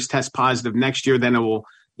players test positive next year, then it will,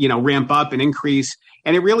 ramp up and increase.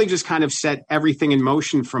 And it really just kind of set everything in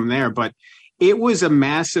motion from there. But it was a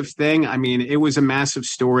massive thing. I mean, it was a massive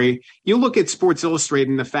story. You look at Sports Illustrated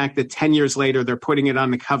and the fact that 10 years later, they're putting it on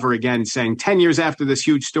the cover again, saying 10 years after this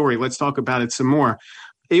huge story, let's talk about it some more.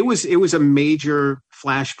 It was a major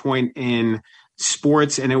flashpoint in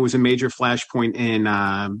sports, and it was a major flashpoint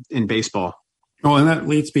in baseball. Oh, and that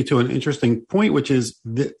leads me to an interesting point, which is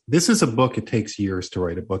this is a book. It takes years to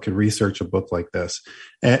write a book and research a book like this.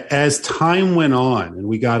 As time went on and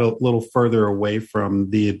we got a little further away from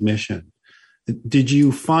the admission, did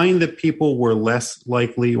you find that people were less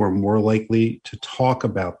likely or more likely to talk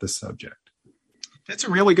about the subject? That's a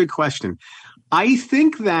really good question. I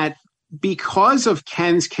think that because of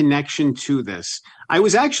Ken's connection to this, I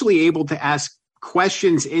was actually able to ask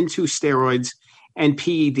questions into steroids and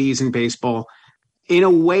PEDs in baseball in a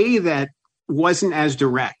way that wasn't as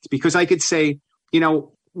direct, because I could say,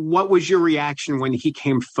 what was your reaction when he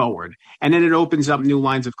came forward? And then it opens up new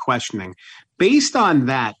lines of questioning. Based on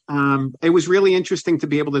that, it was really interesting to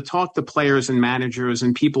be able to talk to players and managers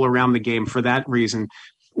and people around the game for that reason.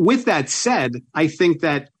 With that said, I think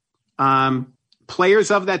that players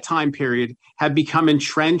of that time period have become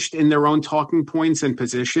entrenched in their own talking points and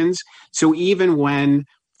positions. So even when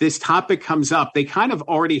this topic comes up, they kind of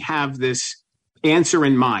already have this answer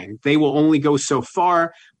in mind. They will only go so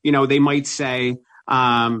far. They might say,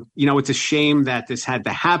 it's a shame that this had to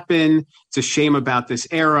happen. It's a shame about this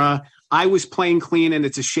era. I was playing clean, and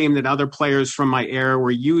it's a shame that other players from my era were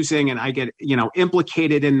using, and I get,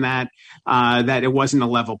 implicated in that, that it wasn't a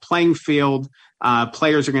level playing field.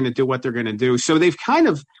 Players are going to do what they're going to do. So they've kind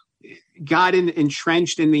of gotten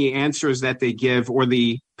entrenched in the answers that they give, or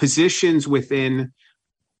the positions within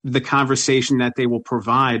the conversation that they will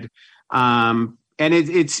provide. And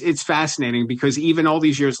it's fascinating, because even all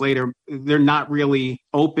these years later, they're not really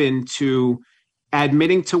open to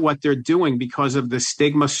admitting to what they're doing because of the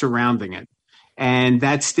stigma surrounding it. And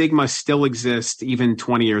that stigma still exists even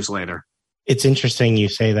 20 years later. It's interesting you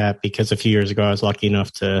say that, because a few years ago, I was lucky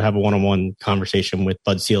enough to have a one-on-one conversation with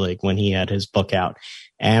Bud Selig when he had his book out.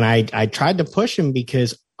 And I tried to push him,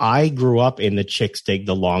 because I grew up in the chicks dig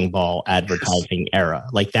the long ball advertising era.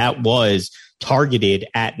 Like, that was targeted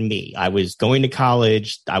at me. I was going to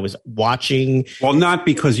college. I was watching. Well, not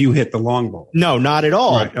because you hit the long ball. No, not at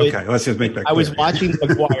all. Right. Okay. Let's just make that clear. I was watching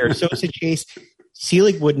McGuire, Sosa chase.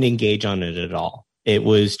 Selig wouldn't engage on it at all. It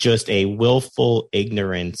was just a willful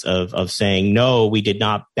ignorance of saying, no, we did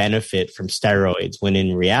not benefit from steroids, when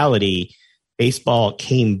in reality, baseball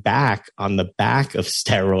came back on the back of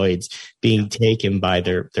steroids being taken by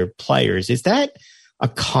their players. Is that a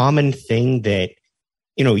common thing that,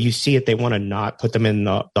 you see it, they want to not put them in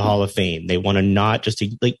the Hall of Fame. They want to not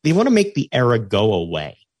they want to make the era go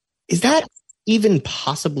away. Is that even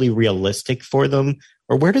possibly realistic for them?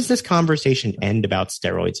 Or where does this conversation end about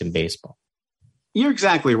steroids in baseball? You're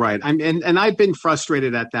exactly right. And I've been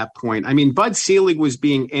frustrated at that point. I mean, Bud Selig was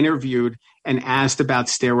being interviewed and asked about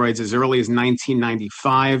steroids as early as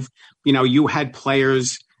 1995. You had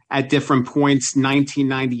players at different points,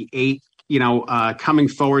 1998, coming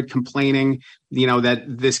forward, complaining, that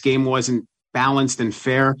this game wasn't balanced and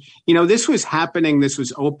fair. This was happening. This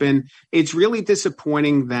was open. It's really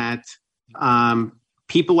disappointing that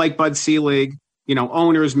people like Bud Selig,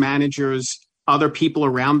 owners, managers, other people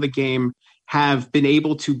around the game have been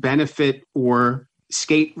able to benefit or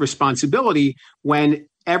skate responsibility when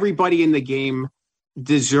everybody in the game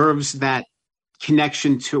deserves that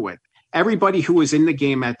connection to it. Everybody who was in the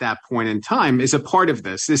game at that point in time is a part of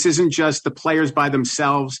this. This isn't just the players by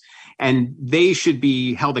themselves and they should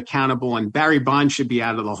be held accountable, and Barry Bonds should be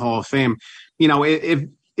out of the Hall of Fame. If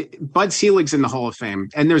Bud Selig's in the Hall of Fame,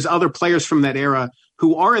 and there's other players from that era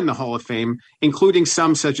who are in the Hall of Fame, including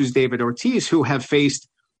some such as David Ortiz, who have faced,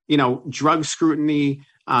 drug scrutiny,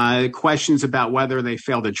 questions about whether they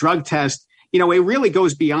failed a drug test. It really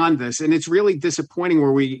goes beyond this. And it's really disappointing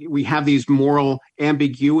where we have these moral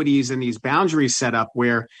ambiguities and these boundaries set up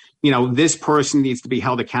where, this person needs to be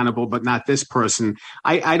held accountable, but not this person.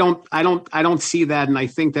 I don't see that. And I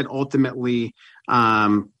think that ultimately,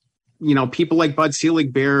 people like Bud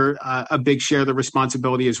Selig bear a big share of the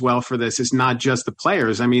responsibility as well for this. It's not just the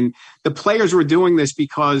players. I mean, the players were doing this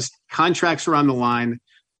because contracts were on the line,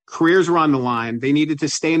 careers were on the line. They needed to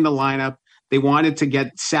stay in the lineup. They wanted to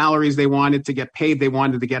get salaries. They wanted to get paid. They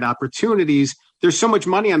wanted to get opportunities. There's so much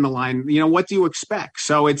money on the line. What do you expect?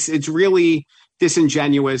 So it's really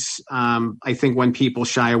disingenuous, I think, when people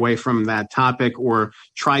shy away from that topic or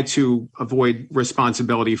try to avoid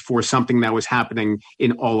responsibility for something that was happening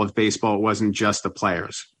in all of baseball. It wasn't just the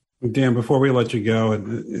players. Dan, before we let you go,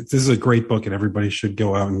 this is a great book and everybody should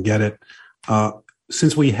go out and get it.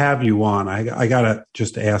 Since we have you on, I got to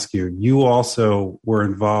just ask you, you also were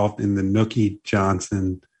involved in the Nookie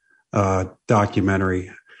Johnson documentary.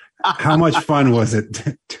 How much fun was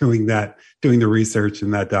it doing the research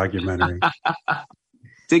in that documentary?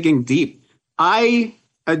 Digging deep. I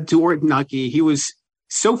adored Nookie. He was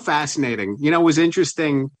so fascinating. It was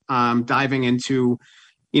interesting diving into,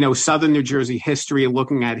 Southern New Jersey history,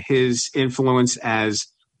 looking at his influence as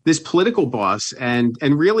this political boss and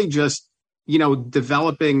really just,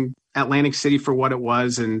 developing Atlantic City for what it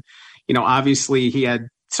was. And, obviously he had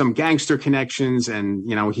some gangster connections and,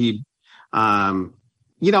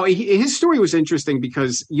 his story was interesting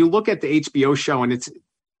because you look at the HBO show and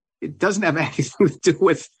it doesn't have anything to do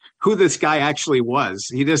with who this guy actually was.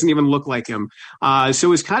 He doesn't even look like him. So it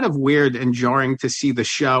was kind of weird and jarring to see the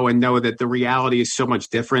show and know that the reality is so much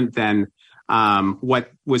different than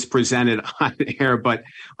what was presented on air. But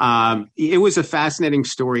it was a fascinating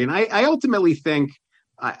story. And I ultimately think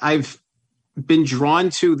I've been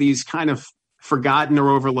drawn to these kind of forgotten or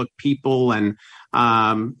overlooked people. And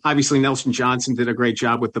obviously Nelson Johnson did a great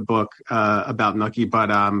job with the book about Nookie. But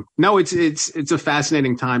no, it's a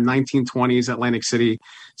fascinating time. 1920s Atlantic City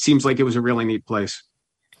seems like it was a really neat place.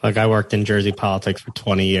 Look, I worked in Jersey politics for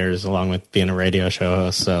 20 years, along with being a radio show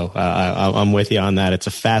host. So I'm with you on that. It's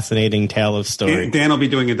a fascinating tale of story. Dan will be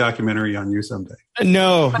doing a documentary on you someday.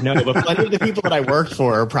 No, but plenty of the people that I worked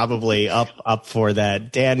for are probably up for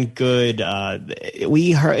that. Dan Good,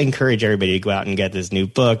 we encourage everybody to go out and get this new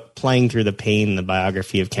book, Playing Through the Pain, the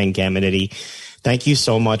biography of Ken Caminiti. Thank you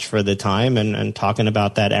so much for the time and talking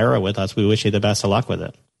about that era with us. We wish you the best of luck with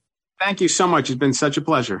it. Thank you so much. It's been such a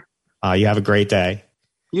pleasure. You have a great day.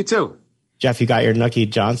 You too. Jeff, you got your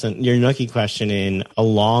Nookie question in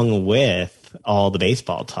along with all the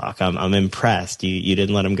baseball talk. I'm impressed. You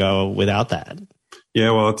didn't let him go without that.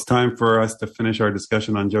 Yeah, well, it's time for us to finish our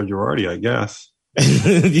discussion on Joe Girardi, I guess.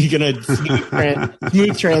 You're going to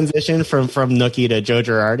smooth transition from Nookie to Joe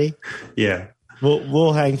Girardi? Yeah.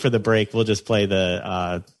 We'll hang for the break. We'll just play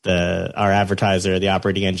our advertiser, the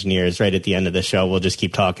operating engineers, right at the end of the show. We'll just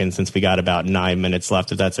keep talking since we got about 9 minutes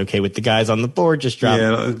left. If that's okay with the guys on the board, just drop.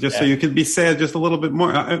 Yeah, just so you could be sad just a little bit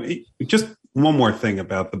more. Just one more thing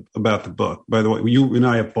about the book. By the way, you and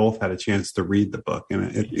I have both had a chance to read the book,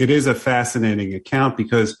 and it is a fascinating account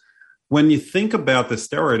because when you think about the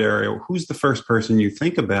steroid era, who's the first person you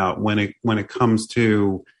think about when it comes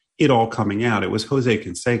to it all coming out? It was Jose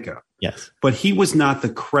Canseco. Yes. But he was not the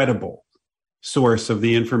credible source of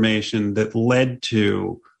the information that led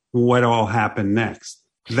to what all happened next.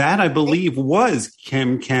 That, I believe, was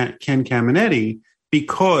Ken Caminiti,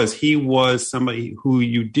 because he was somebody who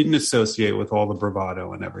you didn't associate with all the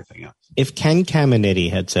bravado and everything else. If Ken Caminiti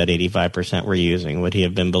had said 85% were using, would he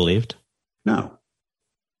have been believed? No.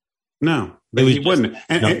 He wouldn't.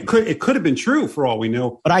 And it could have been true for all we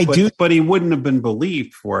know. But he wouldn't have been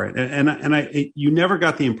believed for it. And you never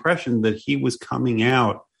got the impression that he was coming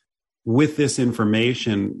out with this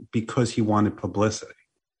information because he wanted publicity.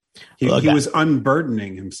 He was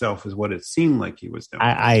unburdening himself, is what it seemed like he was doing.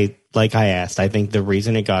 I think the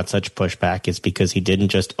reason it got such pushback is because he didn't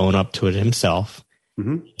just own up to it himself,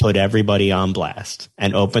 put everybody on blast,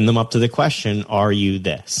 and open them up to the question, are you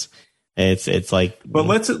this? It's like, but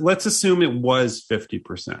let's assume it was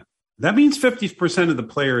 50%. That means 50% of the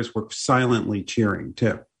players were silently cheering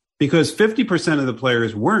too, because 50% of the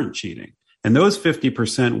players weren't cheating, and those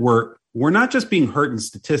 50% were not just being hurt in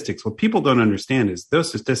statistics. What people don't understand is those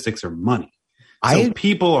statistics are money. So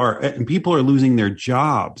people are losing their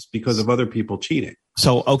jobs because of other people cheating.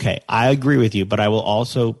 So, okay, I agree with you, but I will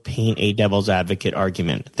also paint a devil's advocate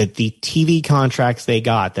argument that the TV contracts they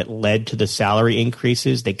got that led to the salary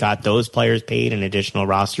increases, they got those players paid in additional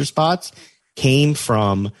roster spots, came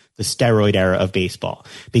from the steroid era of baseball.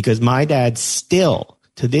 Because my dad still,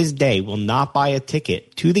 to this day, will not buy a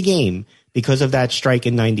ticket to the game because of that strike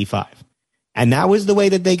in 95. And that was the way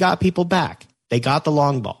that they got people back. They got the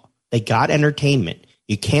long ball. They got entertainment.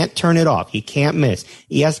 You can't turn it off. You can't miss.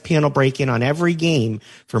 ESPN will break in on every game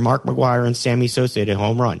for Mark McGwire and Sammy Sosa to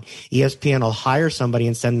home run. ESPN will hire somebody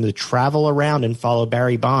and send them to travel around and follow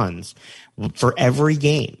Barry Bonds for every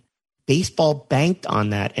game. Baseball banked on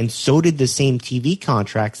that, and so did the same TV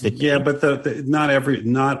contracts. Yeah, but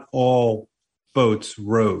not all boats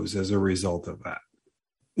rose as a result of that.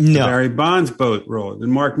 No. Barry Bonds' boat rolled,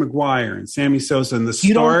 and Mark McGwire and Sammy Sosa and the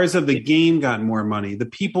stars of the game got more money. The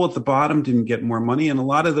people at the bottom didn't get more money, and a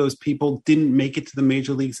lot of those people didn't make it to the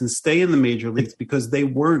major leagues and stay in the major leagues because they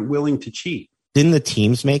weren't willing to cheat. Didn't the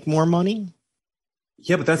teams make more money?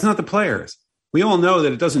 Yeah, but that's not the players. We all know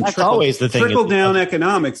that it doesn't That's always the thing. Trickle down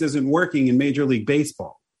economics isn't working in Major League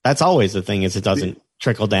Baseball. That's always the thing, is it doesn't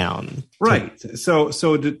trickle down. Right. So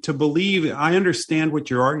to believe, I understand what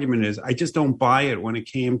your argument is. I just don't buy it when it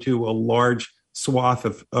came to a large swath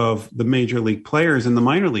of the major league players and the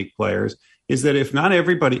minor league players, is that if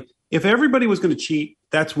everybody was going to cheat,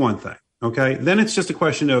 that's one thing. Okay. Then it's just a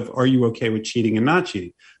question of, are you okay with cheating and not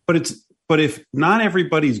cheating? But if not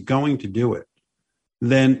everybody's going to do it,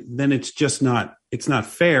 then it's not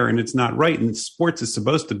fair and it's not right. And sports is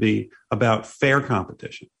supposed to be about fair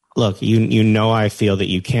competition. Look, you know, I feel that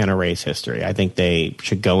you can't erase history. I think they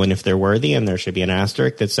should go in if they're worthy, and there should be an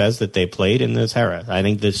asterisk that says that they played in this era. I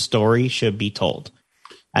think the story should be told.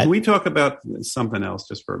 Can we talk about something else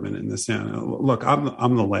just for a minute in this? Look,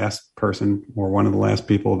 I'm the last person, or one of the last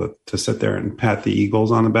people to sit there and pat the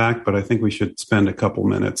Eagles on the back, but I think we should spend a couple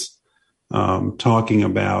minutes talking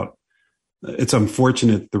about. It's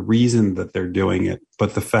unfortunate the reason that they're doing it,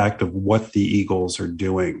 but the fact of what the Eagles are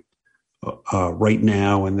doing right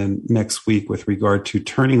now and then next week with regard to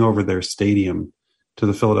turning over their stadium to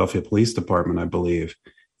the Philadelphia Police Department, I believe,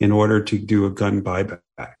 in order to do a gun buyback.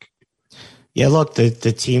 Yeah, look, the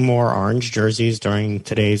team wore orange jerseys during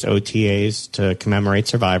today's OTAs to commemorate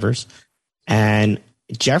survivors. And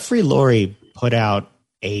Jeffrey Lurie put out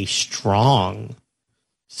a strong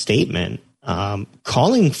statement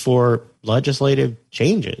calling for legislative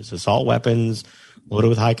changes. Assault weapons loaded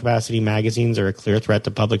with high-capacity magazines are a clear threat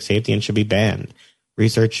to public safety and should be banned.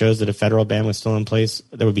 Research shows that if federal ban was still in place,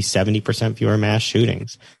 there would be 70% fewer mass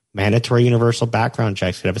shootings. Mandatory universal background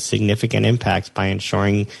checks could have a significant impact by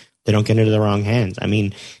ensuring they don't get into the wrong hands. I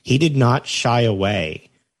mean, he did not shy away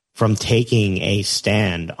from taking a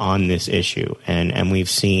stand on this issue. And we've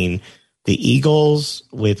seen the Eagles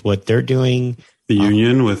with what they're doing. The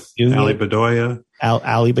Union with Ali Bedoya.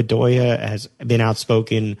 Ali Bedoya has been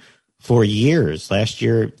outspoken for years.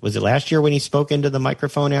 Was it last year when he spoke into the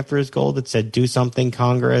microphone after his goal that said, do something,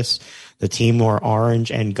 Congress? The team wore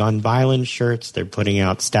orange and gun violence shirts. They're putting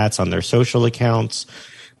out stats on their social accounts.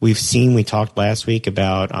 We talked last week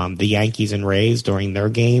about the Yankees and Rays during their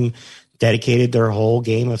game, dedicated their whole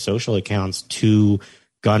game of social accounts to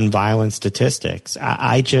gun violence statistics.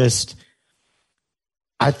 I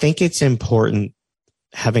think it's important,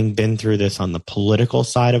 having been through this on the political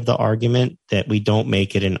side of the argument, that we don't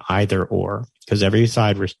make it an either or, because every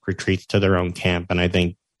side retreats to their own camp. And I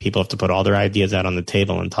think people have to put all their ideas out on the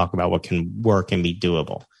table and talk about what can work and be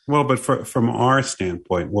doable. Well, but from our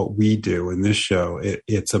standpoint, what we do in this show,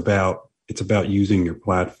 it's about using your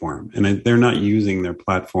platform. And they're not using their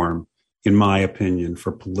platform, in my opinion,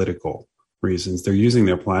 for political reasons. They're using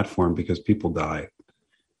their platform because people die.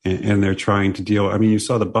 And they're trying to deal. I mean, you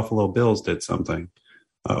saw the Buffalo Bills did something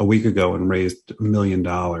a week ago and raised $1 million.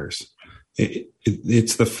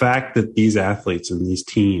 It's the fact that these athletes and these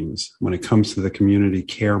teams, when it comes to the community,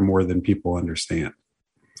 care more than people understand.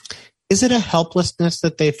 Is it a helplessness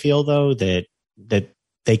that they feel, though, that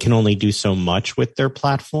they can only do so much with their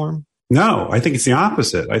platform? No, I think it's the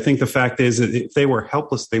opposite. I think the fact is that if they were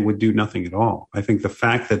helpless, they would do nothing at all. I think the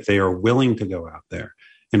fact that they are willing to go out there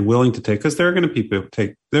and willing to take, because there are going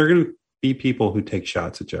to be people who take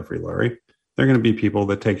shots at Jeffrey Lurie. There are going to be people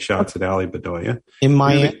that take shots at Ali Bedoya. And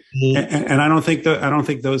I don't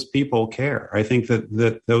think those people care. I think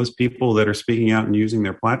that those people that are speaking out and using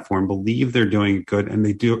their platform believe they're doing good, and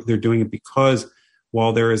they're doing it because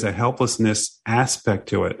while there is a helplessness aspect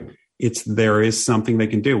to it, there is something they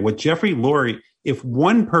can do. What Jeffrey Lurie, if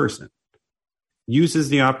one person uses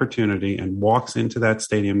the opportunity and walks into that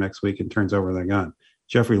stadium next week and turns over their gun,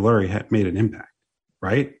 Jeffrey Lurie made an impact,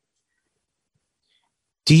 right?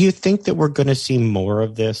 Do you think that we're going to see more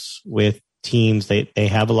of this with teams? They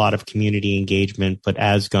have a lot of community engagement, but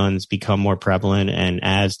as guns become more prevalent and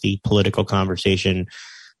as the political conversation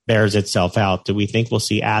bears itself out, do we think we'll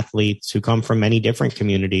see athletes who come from many different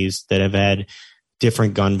communities that have had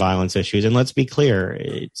different gun violence issues? And let's be clear,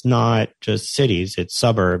 it's not just cities, it's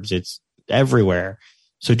suburbs, it's everywhere.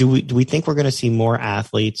 So do we think we're going to see more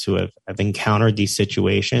athletes who have encountered these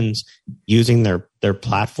situations using their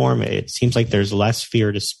platform? It seems like there's less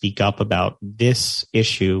fear to speak up about this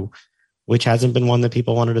issue, which hasn't been one that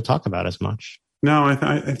people wanted to talk about as much. No,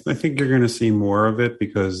 I think you're going to see more of it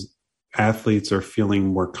because athletes are feeling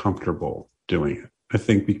more comfortable doing it. I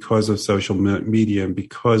think because of social media and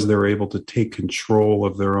because they're able to take control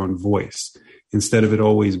of their own voice instead of it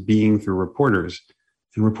always being through reporters.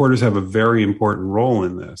 And reporters have a very important role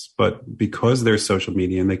in this, but because there's social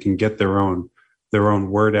media and they can get their own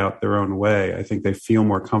word out their own way, I think they feel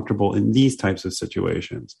more comfortable in these types of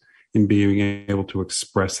situations in being able to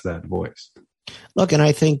express that voice. Look, and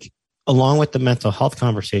I think along with the mental health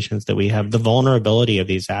conversations that we have, the vulnerability of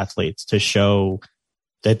these athletes to show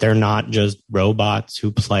that they're not just robots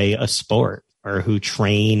who play a sport or who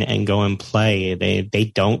train and go and play.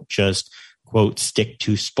 They don't just, quote, stick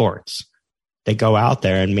to sports. They go out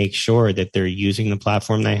there and make sure that they're using the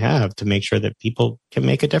platform they have to make sure that people can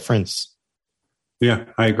make a difference. Yeah,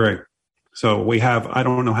 I agree. So I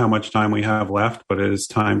don't know how much time we have left, but it is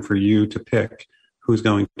time for you to pick who's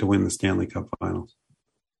going to win the Stanley Cup Finals.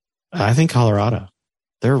 I think Colorado.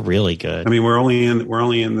 They're really good. I mean, we're only in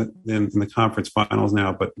the conference finals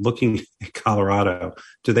now, but looking at Colorado,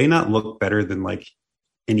 do they not look better than like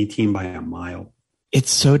any team by a mile?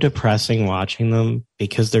 It's so depressing watching them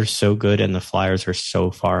because they're so good and the Flyers are so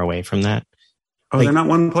far away from that. Oh, they're not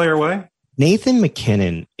one player away? Nathan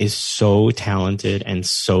McKinnon is so talented and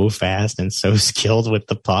so fast and so skilled with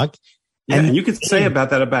the puck. Yeah, and you could say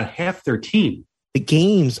about that about half their team. The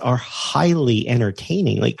games are highly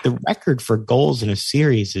entertaining. Like the record for goals in a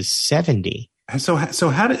series is 70. So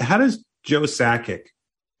how does Joe Sakic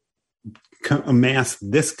amass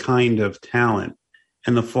this kind of talent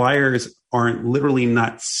and the Flyers aren't literally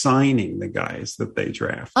not signing the guys that they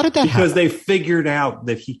draft? How did that happen? Because they figured out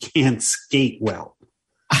that he can't skate well.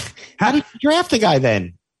 How did you draft the guy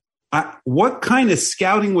then? What kind of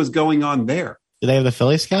scouting was going on there? Do they have the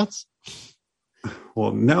Philly scouts?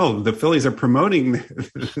 Well, no, the Phillies are promoting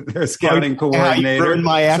their scouting coordinator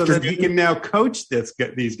so that he can now coach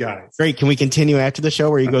these guys. Great. Can we continue after the show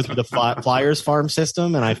where you go through the Flyers farm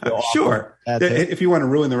system? And I feel sure. If you want to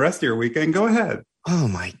ruin the rest of your weekend, go ahead. Oh,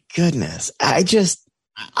 my goodness.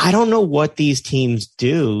 I don't know what these teams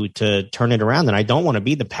do to turn it around. And I don't want to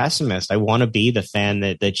be the pessimist. I want to be the fan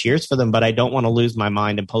that cheers for them, but I don't want to lose my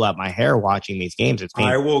mind and pull out my hair watching these games.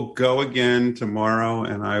 I will go again tomorrow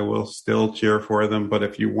and I will still cheer for them. But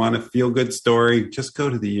if you want a feel good story, just go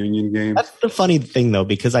to the Union game. That's the funny thing, though,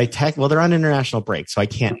 because they're on international break, so I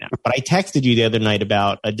can't now. But I texted you the other night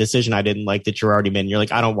about a decision I didn't like that you're already made. And you're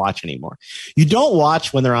like, I don't watch anymore. You don't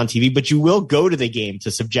watch when they're on TV, but you will go to the game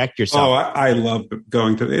to subject yourself. Oh, I love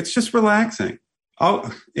going to. It's just relaxing.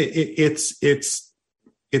 Oh, it's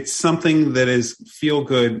something that is feel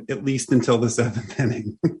good at least until the seventh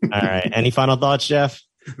inning. All right. Any final thoughts, Jeff?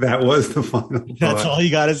 That was the final thought. That's all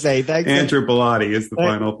you got to say. Thanks. Andrew Bellotti is the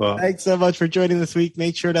final thought. Thanks so much for joining this week.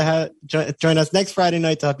 Make sure to join us next Friday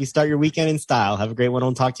night to help you start your weekend in style. Have a great one.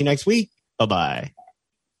 We'll talk to you next week. Bye-bye.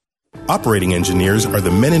 Operating engineers are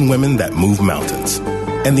the men and women that move mountains.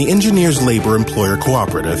 And the Engineers Labor Employer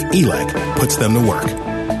Cooperative, ELEC, puts them to work.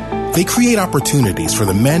 They create opportunities for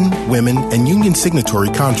the men, women, and union signatory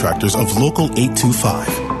contractors of Local 825,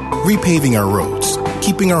 repaving our roads,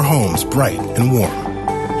 keeping our homes bright and warm,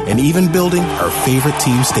 and even building our favorite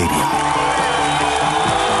team stadium.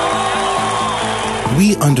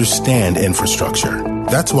 We understand infrastructure.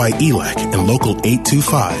 That's why ELEC and Local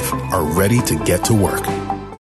 825 are ready to get to work.